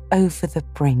Geraldine over the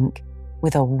brink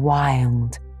with a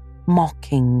wild,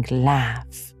 mocking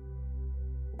laugh.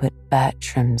 But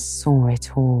Bertram saw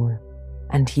it all,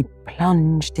 and he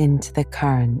plunged into the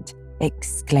current,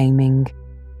 exclaiming,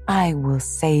 "I will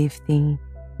save thee,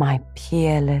 my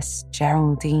peerless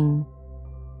Geraldine."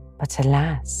 But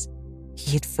alas,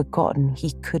 he had forgotten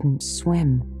he couldn't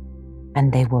swim,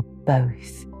 and they were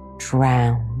both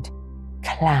drowned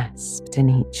clasped in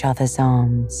each other's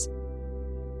arms.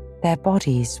 Their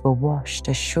bodies were washed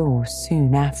ashore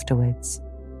soon afterwards.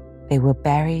 They were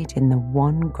buried in the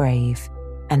one grave,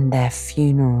 and their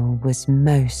funeral was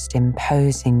most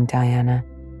imposing, Diana.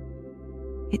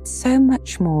 It's so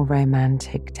much more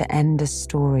romantic to end a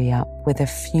story up with a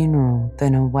funeral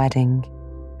than a wedding.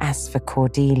 As for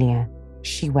Cordelia,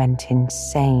 she went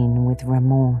insane with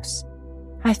remorse.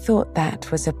 I thought that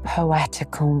was a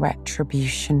poetical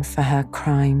retribution for her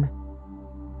crime.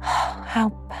 Oh, how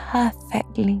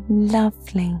perfectly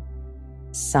lovely,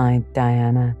 sighed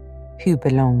Diana, who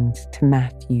belonged to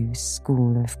Matthew's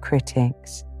school of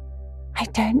critics. I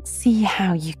don't see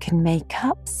how you can make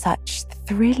up such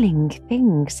thrilling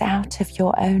things out of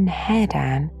your own head,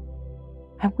 Anne.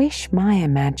 I wish my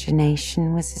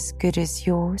imagination was as good as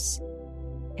yours.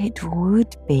 It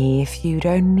would be if you'd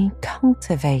only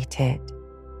cultivate it,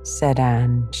 said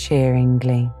Anne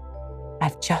cheeringly.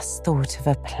 I've just thought of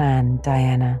a plan,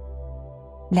 Diana.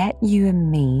 Let you and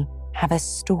me have a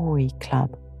story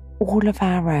club, all of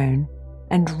our own,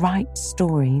 and write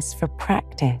stories for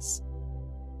practice.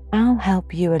 I'll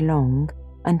help you along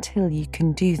until you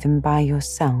can do them by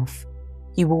yourself.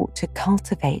 You ought to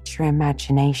cultivate your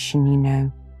imagination, you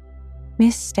know.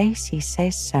 Miss Stacy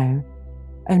says so,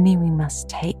 only we must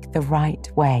take the right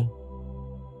way.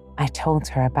 I told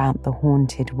her about the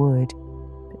haunted wood,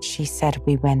 but she said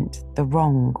we went the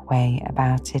wrong way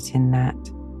about it in that.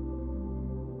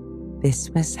 This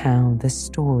was how the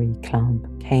Story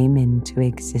Club came into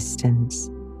existence.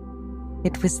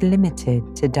 It was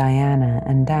limited to Diana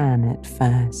and Anne at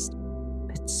first,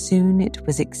 but soon it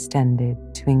was extended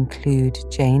to include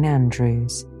Jane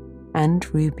Andrews and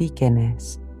Ruby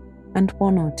Gillis and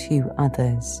one or two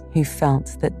others who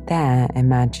felt that their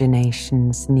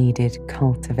imaginations needed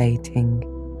cultivating.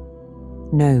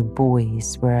 No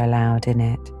boys were allowed in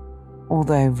it,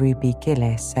 although Ruby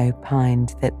Gillis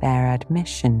opined that their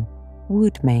admission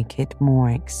would make it more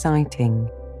exciting,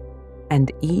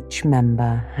 and each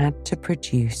member had to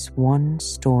produce one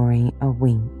story a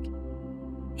week.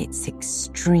 It's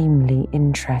extremely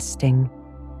interesting,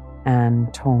 Anne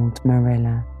told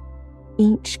Marilla.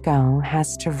 Each girl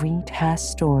has to read her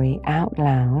story out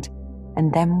loud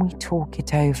and then we talk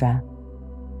it over.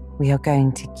 We are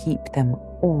going to keep them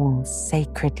all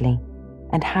sacredly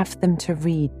and have them to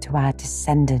read to our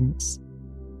descendants.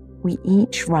 We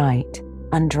each write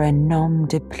under a nom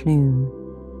de plume.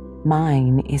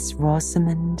 Mine is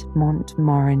Rosamond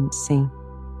Montmorency.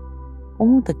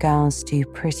 All the girls do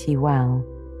pretty well.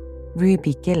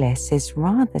 Ruby Gillis is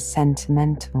rather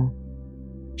sentimental.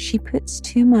 She puts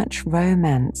too much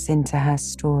romance into her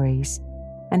stories,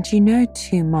 and you know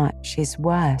too much is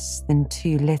worse than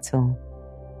too little.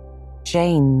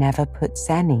 Jane never puts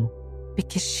any,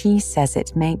 because she says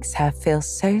it makes her feel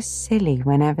so silly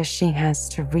whenever she has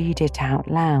to read it out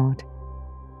loud.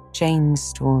 Jane's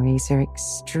stories are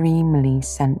extremely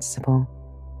sensible.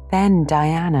 Then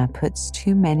Diana puts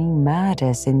too many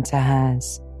murders into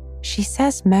hers. She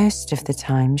says most of the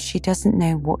time she doesn't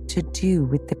know what to do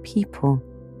with the people,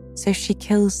 so she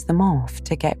kills them off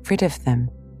to get rid of them.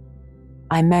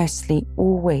 I mostly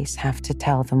always have to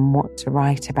tell them what to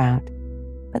write about,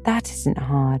 but that isn't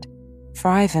hard, for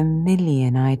I've a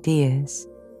million ideas.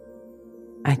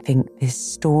 I think this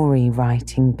story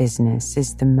writing business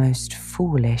is the most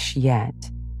foolish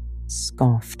yet,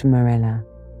 scoffed Marilla.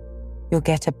 You'll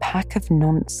get a pack of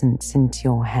nonsense into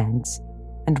your heads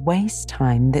and waste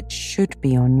time that should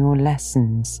be on your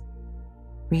lessons.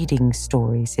 Reading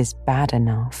stories is bad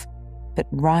enough, but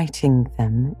writing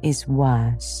them is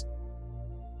worse.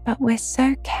 But we're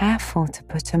so careful to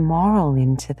put a moral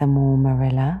into them all,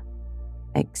 Marilla,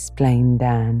 explained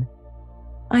Anne.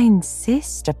 I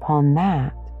insist upon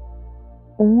that.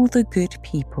 All the good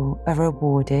people are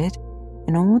rewarded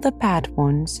and all the bad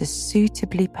ones are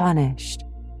suitably punished.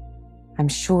 I'm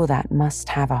sure that must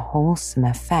have a wholesome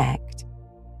effect.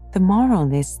 The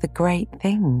moral is the great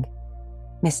thing.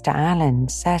 Mr. Allen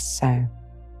says so.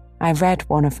 I read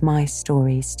one of my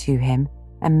stories to him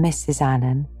and Mrs.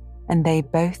 Allen, and they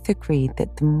both agreed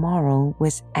that the moral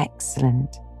was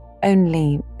excellent,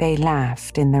 only they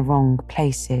laughed in the wrong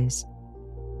places.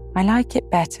 I like it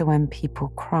better when people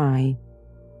cry.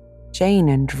 Jane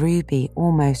and Ruby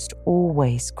almost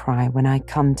always cry when I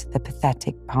come to the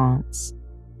pathetic parts.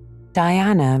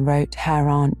 Diana wrote her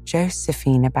Aunt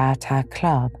Josephine about our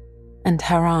club, and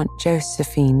her Aunt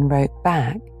Josephine wrote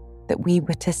back that we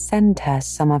were to send her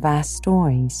some of our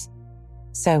stories.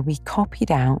 So we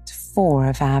copied out 4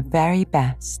 of our very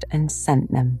best and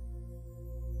sent them.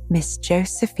 Miss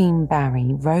Josephine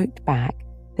Barry wrote back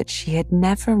that she had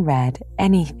never read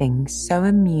anything so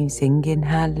amusing in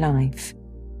her life.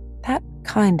 That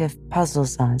kind of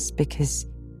puzzles us because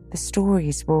the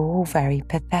stories were all very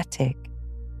pathetic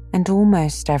and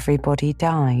almost everybody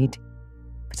died.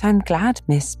 But I'm glad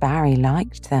Miss Barry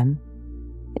liked them.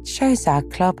 It shows our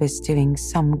club is doing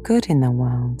some good in the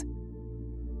world.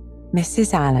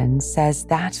 Mrs. Allen says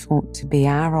that ought to be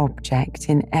our object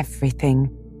in everything.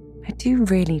 I do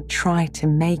really try to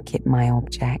make it my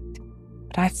object,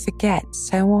 but I forget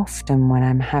so often when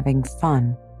I'm having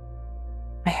fun.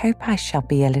 I hope I shall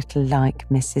be a little like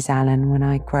Mrs. Allen when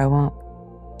I grow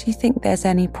up. Do you think there's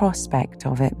any prospect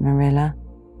of it, Marilla?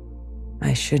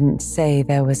 I shouldn't say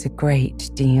there was a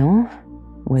great deal,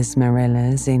 was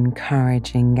Marilla's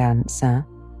encouraging answer.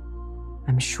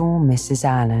 I'm sure Mrs.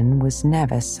 Allen was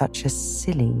never such a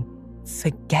silly,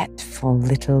 forgetful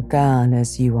little girl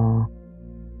as you are.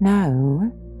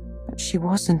 No, but she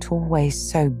wasn't always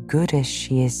so good as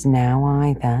she is now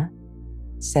either,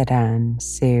 said Anne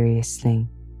seriously.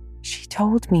 She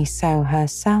told me so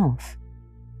herself.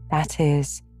 That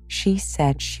is, she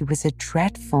said she was a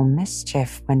dreadful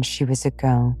mischief when she was a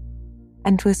girl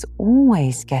and was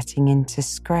always getting into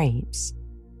scrapes.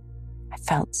 I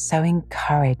felt so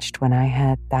encouraged when I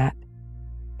heard that.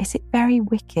 Is it very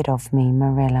wicked of me,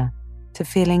 Marilla, to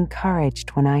feel encouraged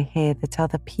when I hear that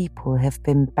other people have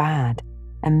been bad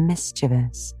and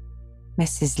mischievous?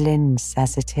 Mrs. Lynde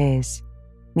says it is.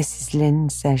 Mrs.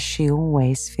 Lynde says she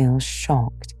always feels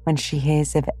shocked when she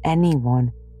hears of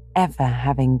anyone ever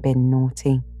having been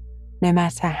naughty, no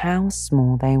matter how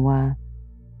small they were.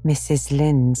 Mrs.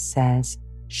 Lynde says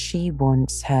she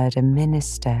once heard a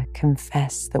minister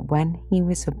confess that when he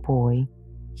was a boy,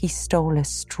 he stole a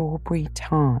strawberry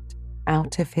tart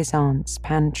out of his aunt's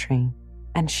pantry,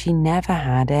 and she never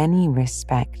had any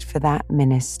respect for that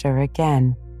minister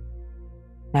again.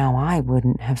 Now, I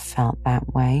wouldn't have felt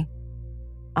that way.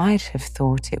 I'd have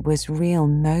thought it was real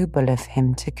noble of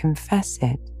him to confess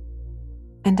it.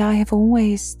 And I have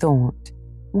always thought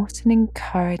what an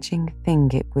encouraging thing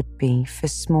it would be for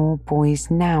small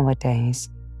boys nowadays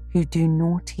who do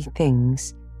naughty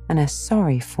things and are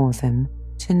sorry for them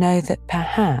to know that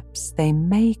perhaps they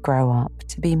may grow up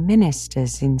to be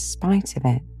ministers in spite of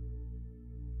it.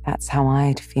 That's how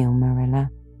I'd feel, Marilla.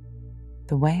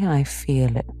 The way I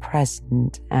feel at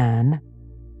present, Anne,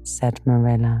 said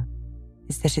Marilla,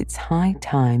 is that it's high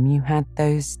time you had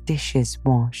those dishes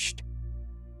washed.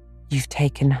 You've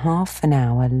taken half an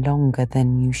hour longer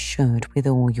than you should with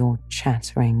all your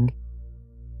chattering.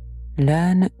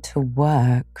 Learn to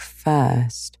work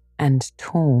first and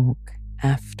talk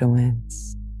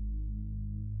afterwards.